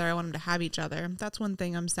close together. I want them to have each other. That's one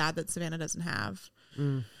thing I'm sad that Savannah doesn't have.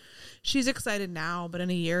 She's excited now, but in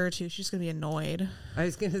a year or two, she's going to be annoyed. I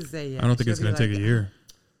was going to say, I don't think it's going to take a year.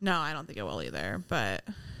 No, I don't think it will either. But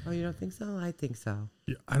Oh, you don't think so? I think so.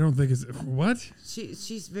 Yeah, I don't think it's what.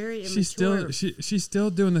 She's very immature. She's still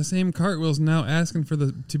doing the same cartwheels now, asking for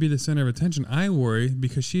to be the center of attention. I worry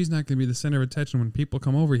because she's not going to be the center of attention when people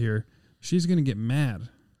come over here. She's going to get mad.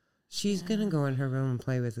 She's going to go in her room and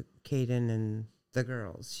play with Kaden and the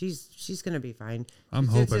girls. She's going to be fine. I'm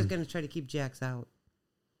She's hoping. just going to try to keep Jax out.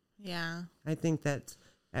 yeah. I think that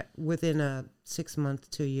within a 6 month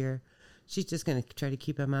to a year, she's just going to try to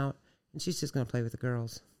keep him out, and she's just going to play with the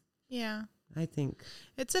girls. Yeah. I think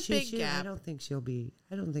It's a big gap. I don't think she'll be.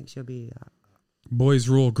 Boys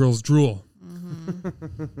rule, girls drool.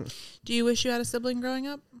 Do you wish you had a sibling growing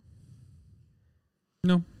up?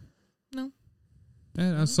 No. No.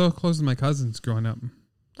 Yeah, I was so close to my cousins growing up.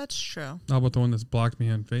 That's true. How about the one that's blocked me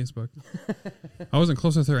on Facebook? I wasn't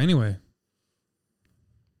close with her anyway.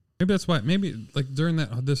 Maybe that's why. Maybe like during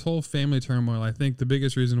this whole family turmoil, I think the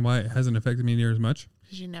biggest reason why it hasn't affected me near as much.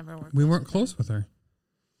 Because you never were. We weren't close with her.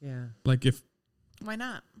 Yeah. Like if Why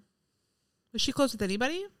not? Was she close with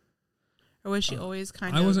anybody? Or was she always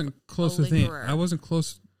kind I of wasn't close a with any, lingerer? I wasn't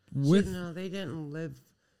close with. No, they didn't live.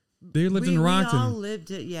 They lived in We all Rockton.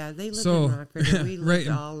 lived it. Yeah, they lived So, in Rockford. And we lived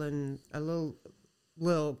right. all in a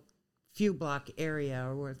little few block area,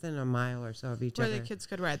 or within a mile or so of each where other. the kids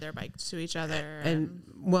could ride their bikes to each other. And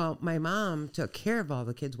well, my mom took care of all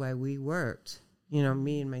the kids while we worked. You know,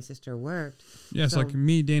 me and my sister worked. Yes, So like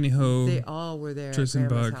me, Danny Ho, They all were there Tristan at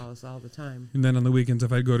Grandma's Bug. house all the time. and then on the weekends,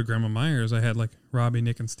 if I'd go to Grandma Myers, I had like Robbie,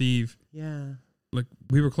 Nick, and Steve. Yeah. Like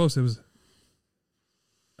we were close. It was.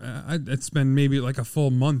 I'd spend maybe like a full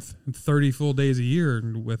month, 30 full days a year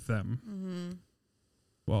with them. Mm-hmm.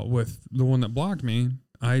 Well, with the one that blocked me,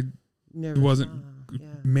 I Never It wasn't saw, yeah.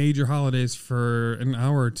 major holidays for an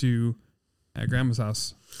hour or two at Grandma's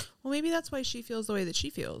house. Well, maybe that's why she feels the way that she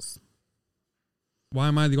feels. Why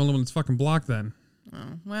am I the only one that's fucking blocked then? Oh,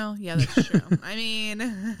 well, yeah, that's true. I mean,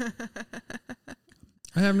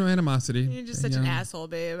 I have no animosity. you're just such an asshole,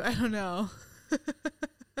 babe. I don't know.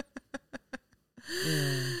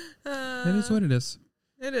 It is what it is.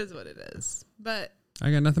 It is what it is. But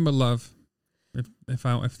I got nothing but love.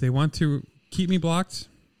 If they want to keep me blocked,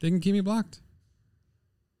 they can keep me blocked.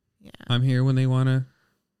 yeah, I'm here when they want to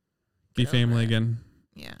be Get over family it. again.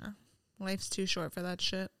 yeah, life's too short for that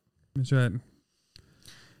shit. That's right.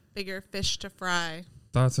 Bigger fish to fry.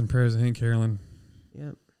 Thoughts and prayers of Aunt Carolyn.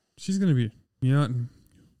 Yep. She's gonna be. You know what?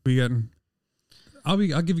 We got. I'll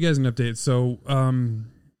give you guys an update. So,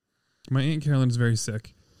 my Aunt Carolyn is very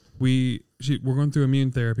sick. We're going through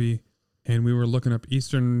immune therapy, and we were looking up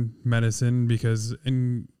Eastern medicine because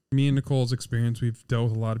in me and Nicole's experience, we've dealt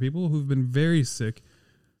with a lot of people who've been very sick,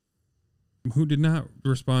 who did not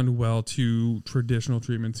respond well to traditional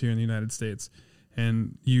treatments here in the United States,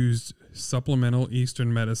 and used supplemental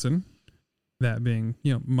Eastern medicine, that being,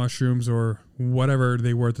 mushrooms or whatever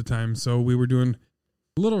they were at the time. So we were doing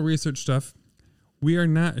a little research stuff. We are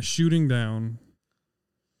not shooting down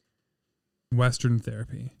Western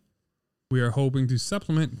therapy. We are hoping to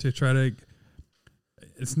supplement to try to,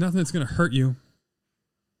 it's nothing that's going to hurt you.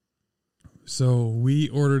 So we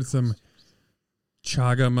ordered some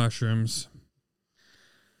chaga mushrooms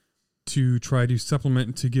to try to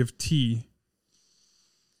supplement to give tea,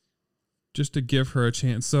 just to give her a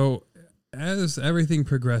chance. So as everything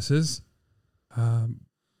progresses, I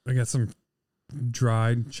got some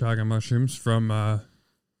dried chaga mushrooms from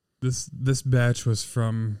this batch was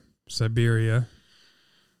from Siberia,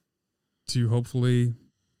 to hopefully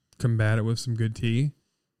combat it with some good tea.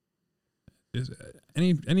 Is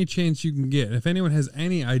any chance you can get, if anyone has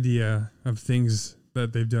any idea of things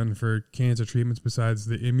that they've done for cancer treatments besides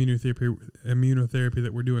the immunotherapy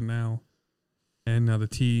that we're doing now, and now the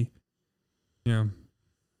tea, I'm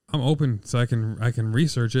open, so I can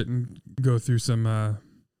research it and go through some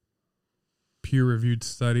peer-reviewed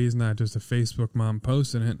studies, not just a Facebook mom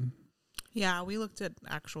posting it. Yeah, we looked at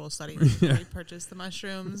actual studies before we purchased the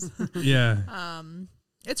mushrooms. Yeah.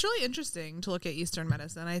 It's really interesting to look at Eastern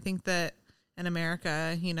medicine. I think that in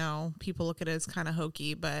America, people look at it as kind of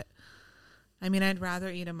hokey, but I mean, I'd rather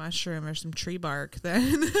eat a mushroom or some tree bark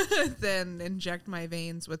than inject my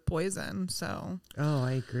veins with poison. So, Oh,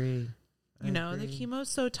 I agree. the chemo's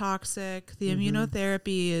so toxic. The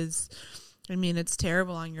immunotherapy is, it's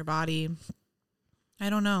terrible on your body. I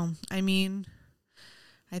don't know.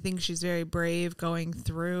 I think she's very brave going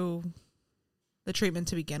through the treatment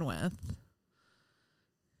to begin with.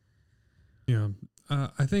 Yeah.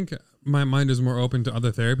 I think my mind is more open to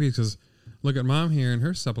other therapies because look at Mom here and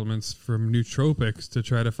her supplements from nootropics to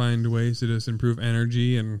try to find ways to just improve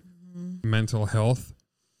energy and mental health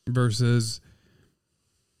versus,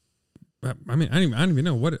 I don't even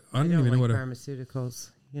know what, I don't even know what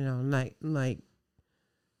pharmaceuticals, like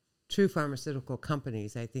true pharmaceutical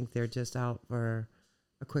companies. I think they're just out for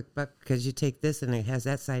a quick buck because you take this and it has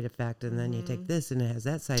that side effect, and then you take this and it has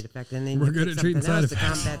that side effect, and then We're you good take at treating something else side to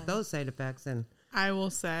effects. combat those side effects. And I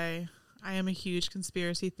will say I am a huge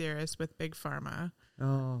conspiracy theorist with Big Pharma.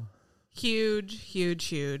 oh, Huge, huge,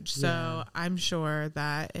 huge. So Yeah. I'm sure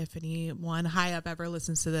that if anyone high up ever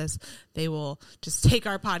listens to this, they will just take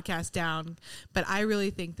our podcast down. But I really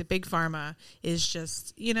think that Big Pharma is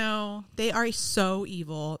just, they are so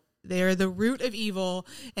evil. They're the root of evil,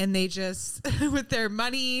 and they just, with their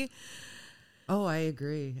money, oh, I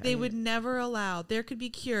agree. they would never allow, there could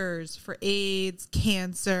be cures for AIDS,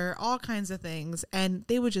 cancer, all kinds of things, and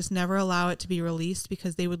they would just never allow it to be released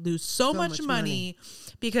because they would lose so much money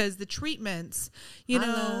because the treatments,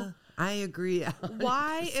 I agree.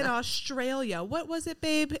 why in Australia, what was it,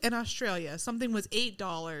 babe? In Australia, something was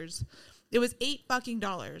 $8 It was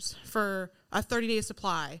 $8 for a 30-day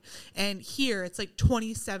supply. And here it's like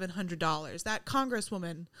 $2,700. That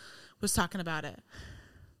congresswoman was talking about it.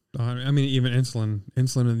 I mean, even insulin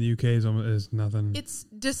in the UK is nothing. It's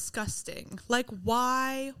disgusting. Like,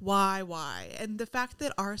 why? And the fact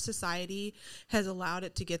that our society has allowed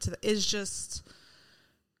it to get to is just,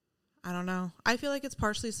 I don't know. I feel like it's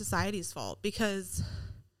partially society's fault because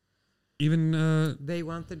even they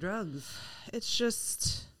want the drugs. It's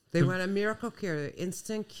just they want a miracle cure,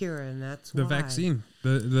 instant cure, and that's the why. vaccine.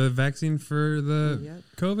 The vaccine for the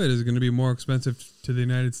COVID is going to be more expensive to the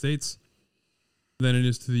United States than it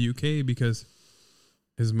is to the UK, because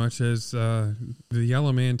as much as the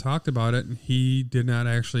yellow man talked about it, he did not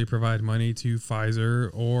actually provide money to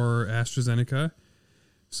Pfizer or AstraZeneca.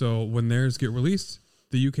 So when theirs get released,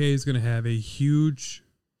 the UK is going to have a huge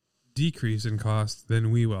decrease in cost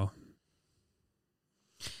than we will.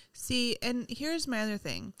 See, and here's my other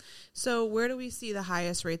thing. So where do we see the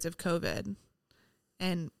highest rates of COVID?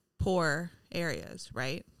 In poor areas,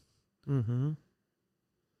 right? Mm-hmm.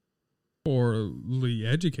 Poorly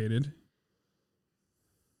educated.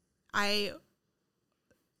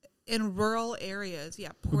 In rural areas,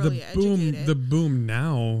 poorly educated. The boom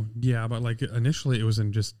now, but like initially it was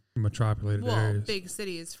in just metropolated areas. Big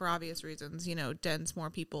cities for obvious reasons, dense,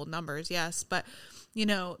 more people, numbers, yes. But,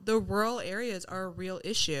 the rural areas are a real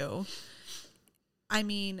issue. I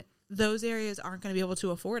mean, those areas aren't going to be able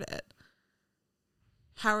to afford it.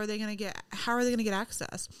 How are they going to get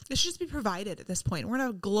access? It should just be provided at this point. We're in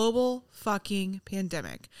a global fucking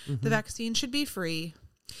pandemic. Mm-hmm. The vaccine should be free.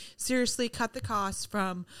 Seriously, cut the cost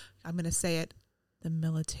from, I'm going to say it, the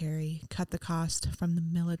military. Cut the cost from the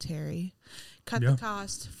military. Cut the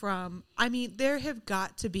cost from, there have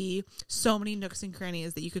got to be so many nooks and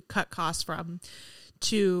crannies that you could cut costs from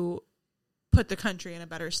to put the country in a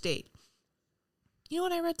better state. You know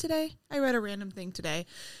what I read today? I read a random thing today.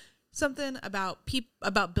 Something about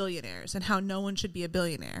billionaires and how no one should be a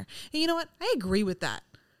billionaire. And you know what? I agree with that.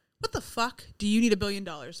 What the fuck do you need $1 billion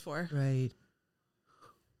for? Right.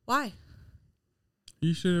 Why?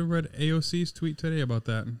 You should have read AOC's tweet today about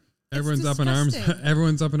that. Everyone's disgusting. up in arms.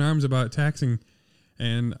 Everyone's up in arms about taxing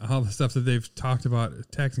and all the stuff that they've talked about.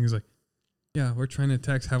 Taxing is like, yeah, we're trying to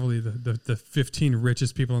tax heavily the 15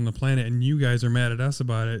 richest people on the planet, and you guys are mad at us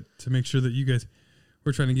about it to make sure that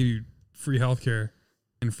we're trying to give you free healthcare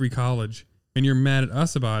and free college, and you're mad at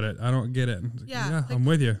us about it. I don't get it. Yeah, I'm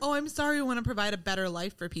with you. Oh, I'm sorry. We want to provide a better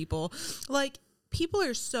life for people. Like, people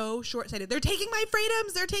are so short-sighted. They're taking my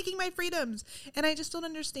freedoms. And I just don't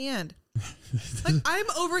understand. Like, I'm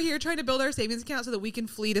over here trying to build our savings account so that we can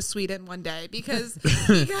flee to Sweden one day because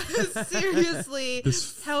seriously,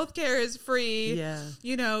 healthcare is free. Yeah.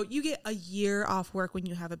 You get a year off work when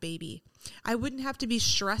you have a baby. I wouldn't have to be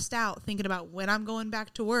stressed out thinking about when I'm going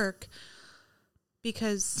back to work.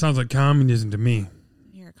 Because sounds like communism to me.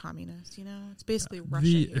 You're a communist, it's basically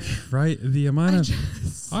Russia. Right, the amount of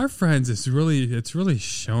our friends, it's really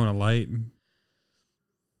shown a light.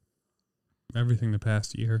 Everything the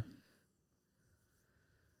past year,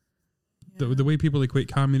 the way people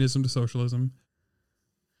equate communism to socialism.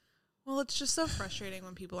 Well, it's just so frustrating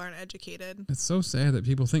when people aren't educated. It's so sad that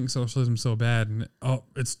people think socialism's so bad, and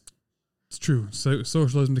it's true. So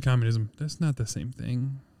socialism to communism, that's not the same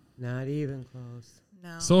thing. Not even close.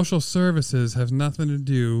 No. Social services have nothing to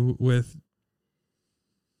do with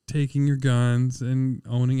taking your guns and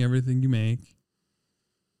owning everything you make.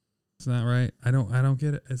 It's not right. I don't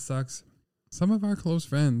get it. It sucks. Some of our close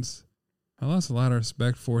friends, I lost a lot of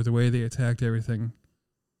respect for the way they attacked everything.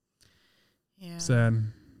 Yeah.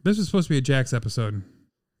 Sad. This was supposed to be a Jax episode.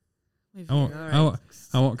 I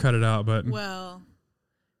won't cut it out, but well,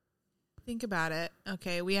 think about it.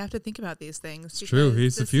 Okay, we have to think about these things. It's true.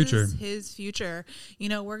 He's the future. Is his future.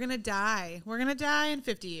 We're gonna die. We're gonna die in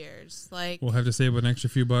 50 years. Like, we'll have to save an extra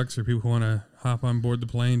few bucks for people who want to hop on board the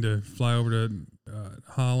plane to fly over to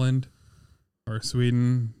Holland or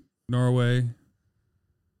Sweden, Norway. I'm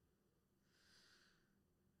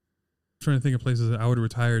trying to think of places that I would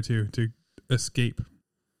retire to escape.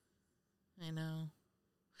 I know,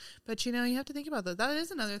 but you have to think about that. That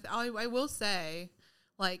is another thing. I will say.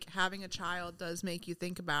 Like, having a child does make you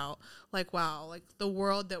think about, like, wow, like, the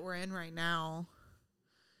world that we're in right now,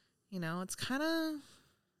 it's kind of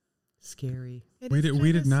scary. We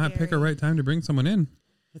did not pick a right time to bring someone in.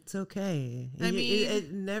 It's okay.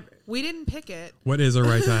 We didn't pick it. What is a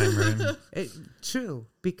right time, right? True,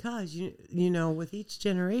 because, with each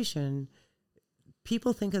generation,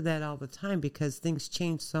 people think of that all the time because things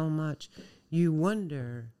change so much. You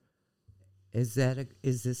wonder, is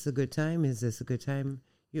this a good time? Is this a good time?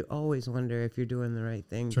 You always wonder if you're doing the right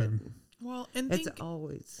thing. Sure. Well, and it's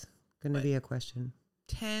always going to be a question.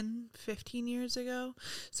 10, 15 years ago.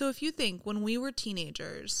 So if you think when we were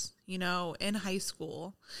teenagers, you know, in high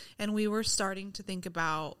school, and we were starting to think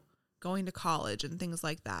about going to college and things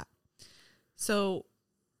like that. So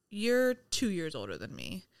you're 2 years older than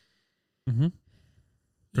me. Mm-hmm.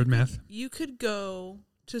 Good math. You could go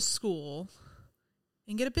to school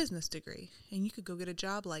and get a business degree, and you could go get a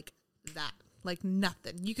job like that, like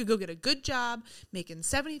nothing. You could go get a good job making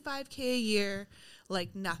 $75K a year,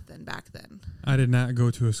 like nothing back then. I did not go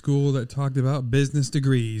to a school that talked about business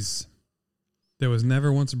degrees. That was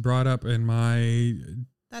never once brought up in my...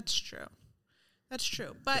 That's true. That's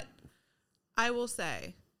true. But I will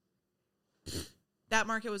say that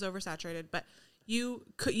market was oversaturated, but you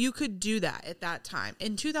could do that at that time.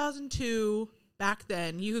 In 2002, back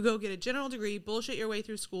then, you could go get a general degree, bullshit your way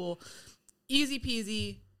through school, easy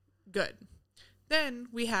peasy, good. Then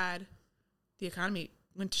we had the economy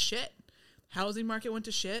went to shit. Housing market went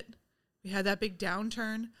to shit. We had that big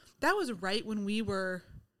downturn. That was right when we were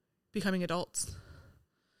becoming adults.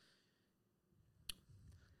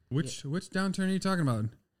 Which downturn are you talking about?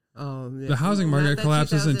 Yeah. The housing market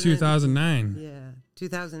collapses in 2009. Yeah,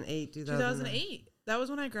 2008, 2008. That was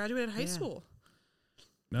when I graduated high school.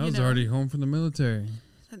 I was already home from the military.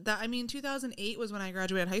 2008 was when I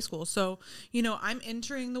graduated high school. So, you know, I'm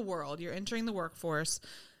entering the world. You're entering the workforce.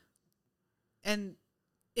 And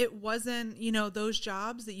it wasn't, you know, those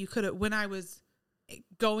jobs that you could have, when I was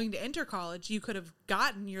going to enter college, you could have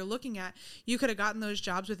gotten, you could have gotten those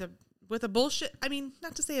jobs with a bullshit. I mean,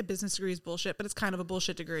 not to say a business degree is bullshit, but it's kind of a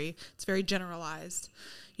bullshit degree. It's very generalized.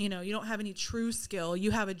 You know, you don't have any true skill.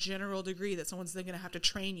 You have a general degree that someone's then going to have to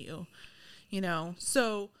train you, you know?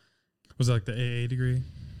 So. Was it like the AA degree?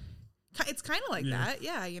 It's kind of like that.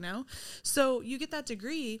 Yeah. You know, so you get that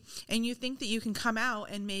degree and you think that you can come out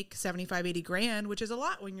and make 75, 80 grand, which is a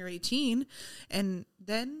lot when you're 18. And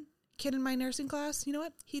then kid in my nursing class, you know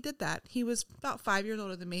what? He did that. He was about 5 years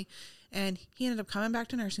older than me. And he ended up coming back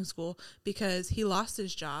to nursing school because he lost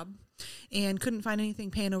his job and couldn't find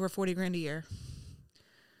anything paying over 40 grand a year.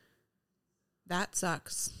 That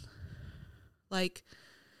sucks. Like,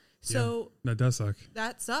 so. Yeah, that does suck.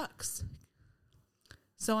 That sucks.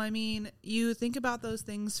 So, I mean, you think about those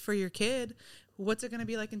things for your kid. What's it going to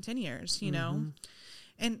be like in 10 years, you know?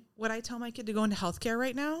 And would I tell my kid to go into healthcare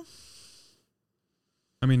right now?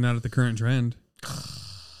 I mean, not at the current trend.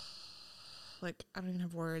 Like, I don't even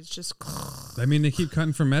have words. Just. I mean, they keep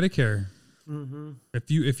cutting from Medicare. Mm-hmm.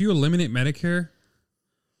 If you eliminate Medicare,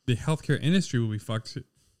 the healthcare industry will be fucked.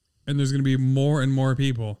 And there's going to be more and more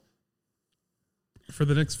people for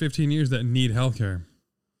the next 15 years that need healthcare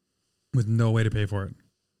with no way to pay for it.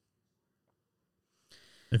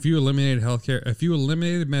 If you eliminated healthcare, if you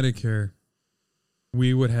eliminated Medicare,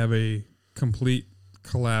 we would have a complete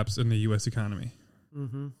collapse in the U.S. economy.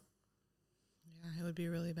 Mm-hmm. Yeah, it would be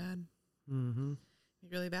really bad. Mm-hmm.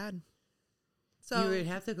 Really bad. So you would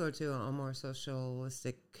have to go to a more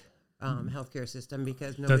socialistic healthcare system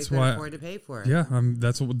because nobody can afford to pay for it. Yeah,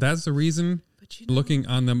 that's the reason. But you know, looking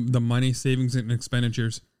on the money savings and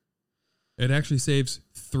expenditures, it actually saves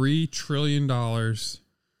 $3 trillion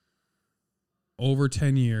over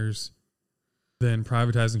 10 years than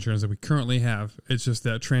privatized insurance that we currently have. It's just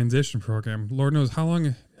that transition program. Lord knows how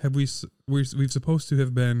long have we've supposed to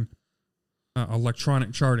have been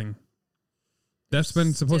electronic charting. That's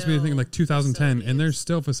been supposed to be a thing in like 2010, facilities. And there's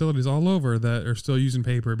still facilities all over that are still using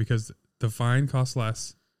paper because the fine costs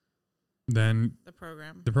less than the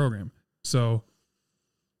program. So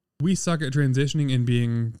we suck at transitioning and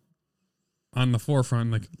being on the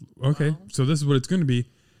forefront. Like, okay, so this is what it's going to be.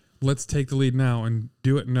 Let's take the lead now and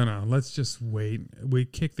do it. No, let's just wait. We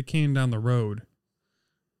kick the can down the road.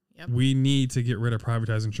 Yep. We need to get rid of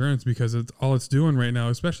privatized insurance because it's all it's doing right now,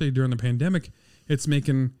 especially during the pandemic. It's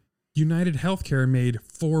making United Healthcare made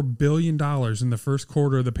 $4 billion in the first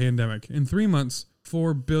quarter of the pandemic. In 3 months,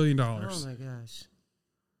 $4 billion. Oh my gosh.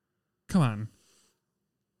 Come on.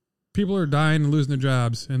 People are dying and losing their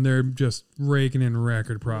jobs, and they're just raking in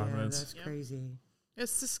record profits. Yeah, that's crazy.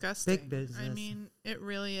 It's disgusting. Big business. I mean, it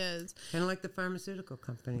really is. Kind of like the pharmaceutical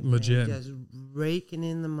company. Legit. Just raking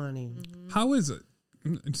in the money. Mm-hmm. How is it?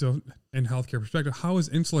 So, in healthcare perspective, how is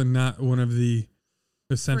insulin not one of the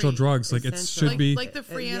essential drugs? Like, it should be. Like the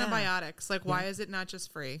free antibiotics. Like, why is it not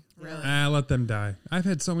just free? Really? Let them die. I've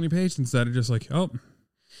had so many patients that are just like, oh,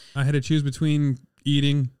 I had to choose between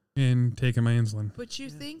eating and taking my insulin. But you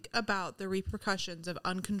think about the repercussions of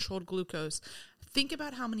uncontrolled glucose. Think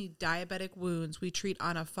about how many diabetic wounds we treat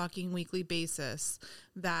on a fucking weekly basis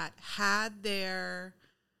that had their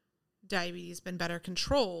diabetes been better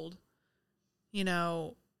controlled, you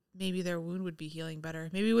know, maybe their wound would be healing better.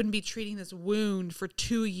 Maybe we wouldn't be treating this wound for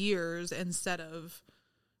 2 years instead of,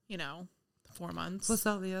 4 months. Plus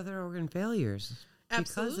all the other organ failures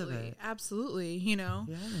because of Absolutely. it. Absolutely. Yeah.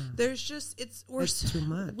 There's just, it's too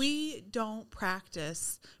much. We don't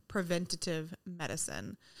practice preventative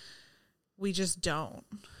medicine. We just don't.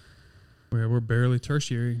 We're barely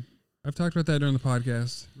tertiary. I've talked about that during the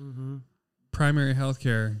podcast. Mm-hmm. Primary health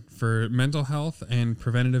care for mental health and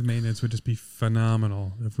preventative maintenance would just be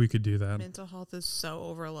phenomenal if we could do that. Mental health is so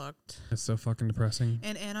overlooked. It's so fucking depressing.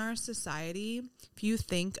 And in our society, if you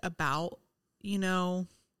think about, I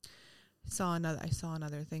saw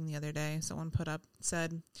another thing the other day. Someone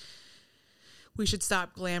said, we should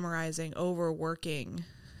stop glamorizing overworking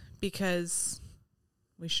because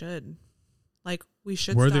we should. Like, we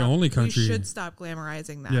should We're stop, the only country. We should stop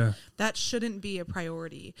glamorizing that. Yeah. That shouldn't be a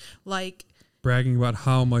priority. Like, bragging about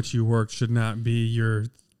how much you work should not be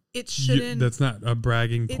it shouldn't. That's not a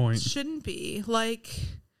bragging point. It shouldn't be. Like,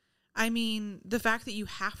 I mean, the fact that you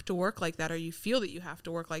have to work like that or you feel that you have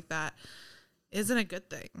to work like that isn't a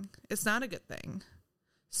good thing. It's not a good thing.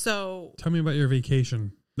 So tell me about your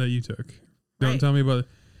vacation that you took. Don't Right. tell me about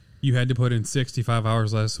you had to put in 65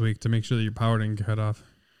 hours last week to make sure that your power didn't get cut off.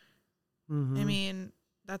 Mm-hmm. I mean,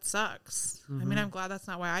 that sucks. I mean, I'm glad that's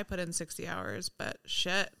not why I put in 60 hours, but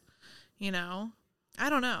shit, I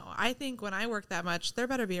don't know. I think when I work that much, there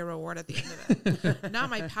better be a reward at the end of it. Not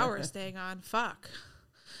my power staying on. Fuck.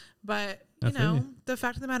 But, I feel you. the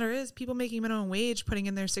fact of the matter is people making minimum wage, putting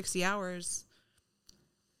in their 60 hours,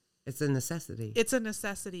 It's a necessity. it's a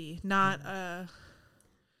necessity, not a...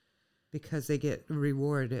 Because they get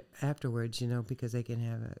reward afterwards, because they can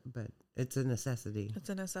have it. But it's a necessity. It's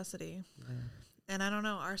a necessity. Yeah. And I don't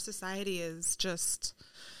know. Our society is just...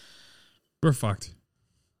 We're fucked.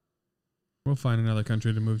 We'll find another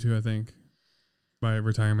country to move to, I think, by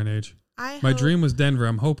retirement age. My dream was Denver.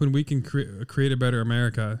 I'm hoping we can create a better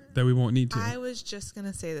America that we won't need to. I was just going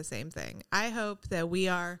to say the same thing. I hope that we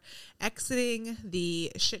are exiting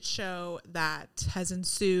the shit show that has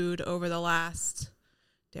ensued over the last,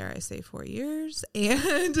 dare I say, 4 years,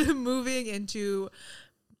 and moving into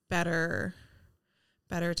better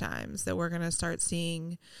times, that we're going to start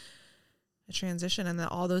seeing a transition, and that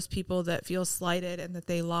all those people that feel slighted and that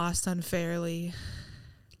they lost unfairly,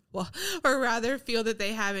 well, or rather feel that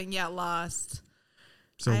they haven't yet lost,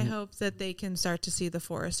 So I hope that they can start to see the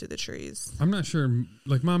forest through the trees. I'm not sure.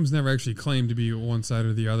 Like, Mom's never actually claimed to be one side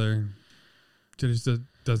or the other. She just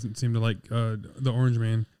doesn't seem to like the Orange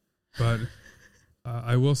Man. But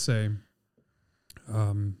I will say,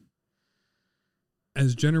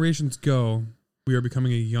 as generations go, we are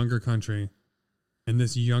becoming a younger country. And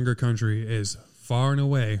this younger country is far and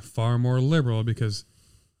away far more liberal because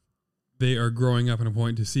they are growing up in a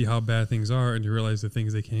point to see how bad things are and to realize the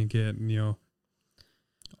things they can't get. And,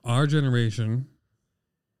 our generation,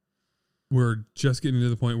 we're just getting to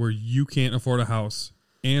the point where you can't afford a house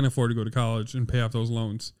and afford to go to college and pay off those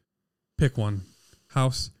loans. Pick one.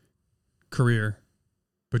 House, career.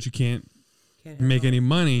 But you can't make any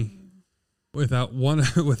money without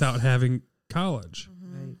having college.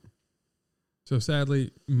 Right. So sadly,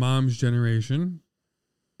 Mom's generation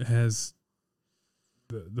has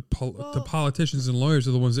the politicians and lawyers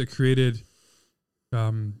are the ones that created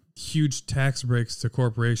huge tax breaks to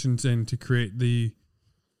corporations and to create the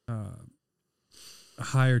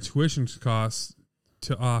higher tuition costs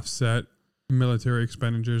to offset military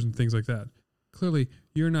expenditures and things like that. Clearly,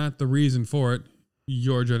 you're not the reason for it.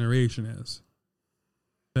 Your generation is.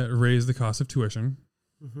 That raised the cost of tuition.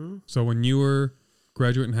 Mm-hmm. So when you were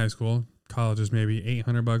graduating high school, college is maybe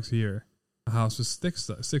 $800 a year. A house was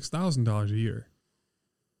 $6,000 a year.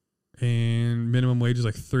 And minimum wage is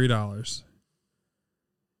like $3.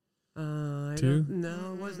 I Two? don't,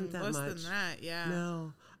 no, it wasn't that Less much. than that, yeah.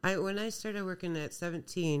 No, when I started working at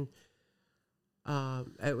 17,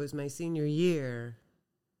 it was my senior year.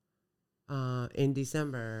 In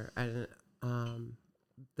December,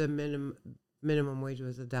 the minimum wage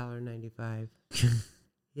was $1.95.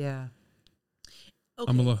 Yeah. Okay.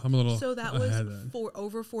 I'm a little. So that ahead was then.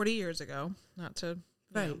 over 40 years ago. Not to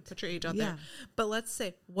Right. put your age out Yeah. there, but let's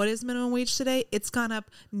say, what is minimum wage today? It's gone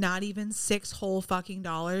up not even $6 whole fucking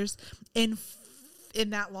dollars in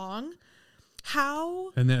that long.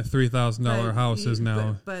 How? And that $3,000 But house is you-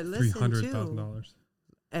 now but listen, $300,000.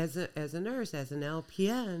 As a nurse, as an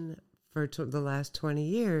LPN for the last 20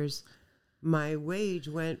 years, my wage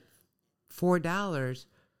went $4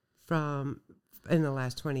 in the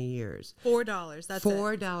last 20 years. $4. That's it.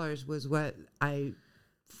 $4 was what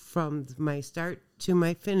from my start to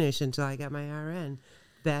my finish until I got my RN.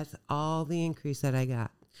 That's all the increase that I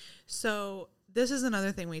got. So this is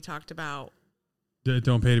another thing we talked about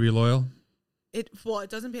Don't pay to be loyal. It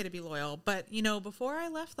doesn't pay to be loyal, but before I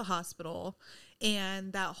left the hospital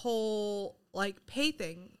and that whole like pay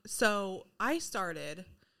thing, so I started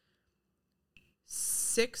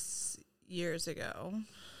 6 years ago,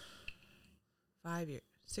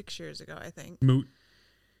 6 years ago, I think. Moot.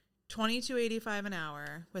 $22.85 an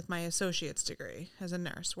hour with my associate's degree as a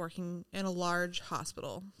nurse working in a large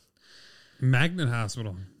hospital. Magnet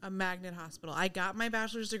Hospital. A magnet hospital. I got my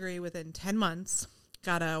bachelor's degree within 10 months.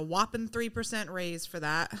 Got a whopping 3% raise for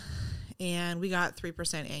that. And we got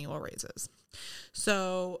 3% annual raises.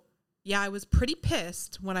 So, yeah, I was pretty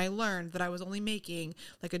pissed when I learned that I was only making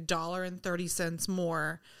like $1.30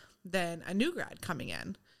 more than a new grad coming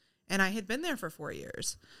in. And I had been there for 4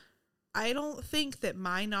 years. I don't think that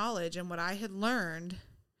my knowledge and what I had learned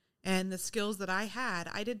and the skills that I had,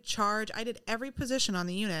 I did every position on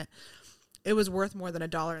the unit. It was worth more than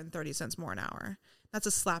 $1.30 more an hour. That's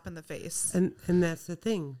a slap in the face. And that's the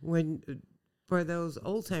thing. For those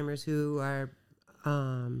old timers who are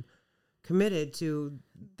committed to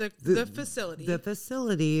the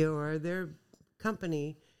facility or their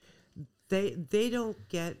company, they don't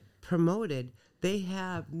get promoted. They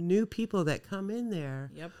have new people that come in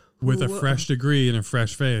there. Yep. With a fresh degree and a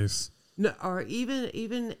fresh face. No, or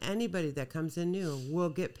even anybody that comes in new will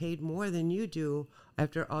get paid more than you do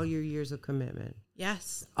after all your years of commitment.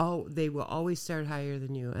 Yes. Oh, they will always start higher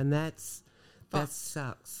than you, and that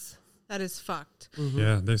sucks. That is fucked. Mm-hmm.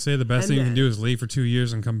 Yeah, they say the best thing you can do is leave for 2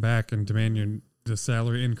 years and come back and demand the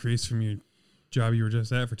salary increase from your job you were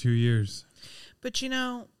just at for 2 years. But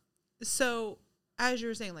so as you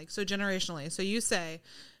were saying, like, so generationally, so you say,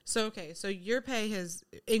 so your pay has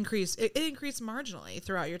increased. It increased marginally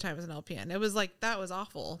throughout your time as an LPN. It was like, that was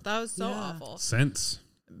awful. That was so awful. Cents.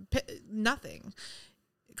 Nothing.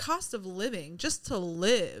 Cost of living, just to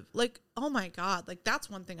live. Like, oh my God. Like, that's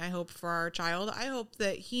one thing I hope for our child. I hope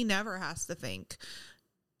that he never has to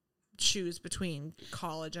choose between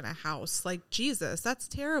college and a house. Like, Jesus, that's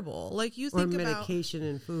terrible. Like, you think about medication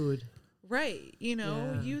and food. Right. You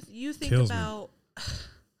think Kills about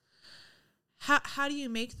how do you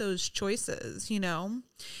make those choices, And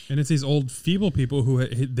it's these old feeble people who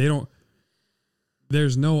they don't,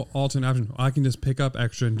 there's no alternate option. I can just pick up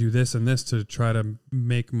extra and do this and this to try to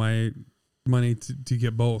make my money to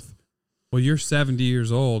get both. Well, you're 70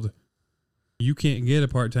 years old. You can't get a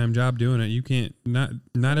part-time job doing it. You can't, not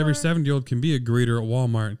every 70-year-old can be a greeter at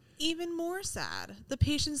Walmart. Even more sad, the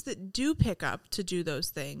patients that do pick up to do those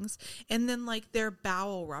things, and then like their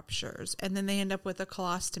bowel ruptures, and then they end up with a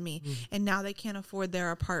colostomy, and now they can't afford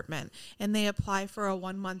their apartment, and they apply for a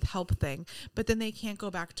 1-month help thing, but then they can't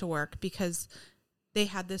go back to work because they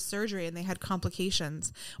had this surgery and they had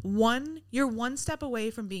complications. You're one step away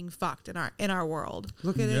from being fucked in our world.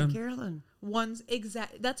 Look at Aunt Carolyn.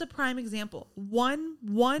 That's a prime example. One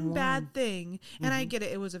bad thing, and I get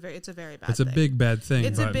it. It's a very bad. It's a big bad thing.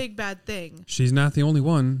 It's a big bad thing. She's not the only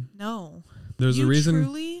one. No, there's a reason.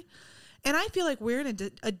 Truly, and I feel like we're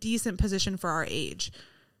in a decent position for our age,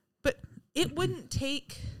 but it wouldn't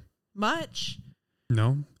take much.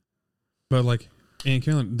 No, but like Aunt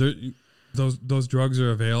Carolyn, those drugs are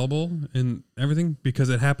available and everything because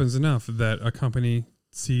it happens enough that a company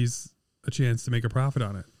sees a chance to make a profit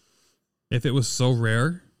on it. If it was so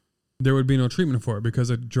rare, there would be no treatment for it because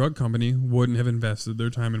a drug company wouldn't have invested their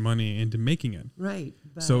time and money into making it. Right.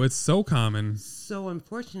 So it's so common. So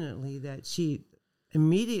unfortunately that she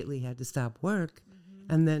immediately had to stop work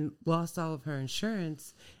and then lost all of her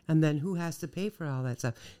insurance. And then who has to pay for all that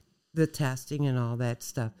stuff? The testing and all that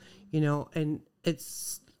stuff, and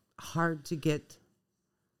it's hard to get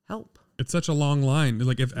help. It's such a long line.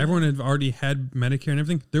 Like if everyone had already had Medicare and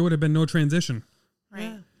everything, there would have been no transition. Right.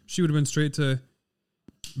 Yeah. She would have been straight to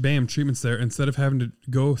bam treatments there instead of having to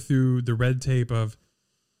go through the red tape of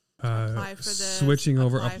switching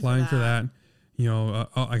over, applying for that.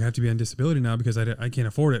 I have to be on disability now because I can't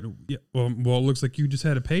afford it. Yeah, well, it looks like you just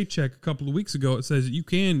had a paycheck a couple of weeks ago. It says you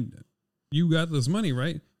got this money,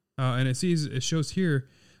 right? And it shows here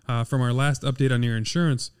from our last update on your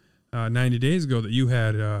insurance 90 days ago that you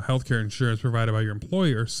had healthcare insurance provided by your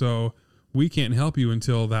employer. So we can't help you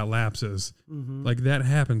until that lapses. Mm-hmm. Like that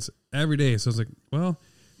happens every day. So it's like, well,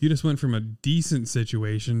 you just went from a decent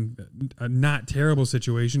situation, a not terrible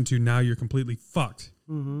situation, to now you're completely fucked.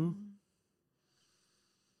 Mm-hmm.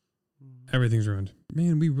 Everything's ruined.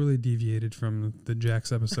 Man, we really deviated from the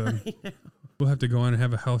Jax episode. We'll have to go on and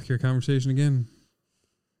have a healthcare conversation again.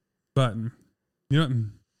 But,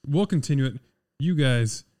 we'll continue it. You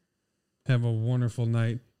guys have a wonderful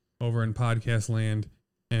night over in podcast land.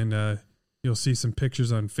 And you'll see some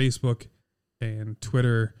pictures on Facebook and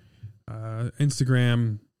Twitter,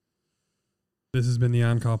 Instagram, This has been the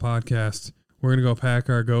On Call Podcast. We're going to go pack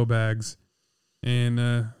our go bags and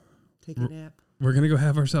Take a nap. we're going to go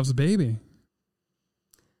have ourselves a baby.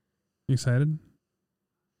 You excited?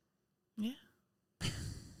 Yeah.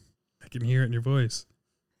 I can hear it in your voice.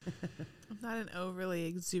 I'm not an overly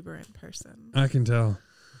exuberant person. I can tell.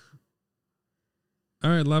 All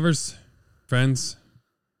right, lovers, friends.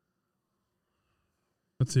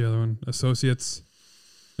 What's the other one? Associates,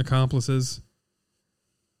 accomplices,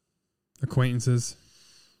 acquaintances.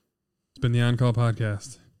 It's been the On Call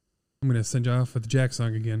Podcast. I'm going to send you off with the Jack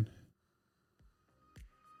song again.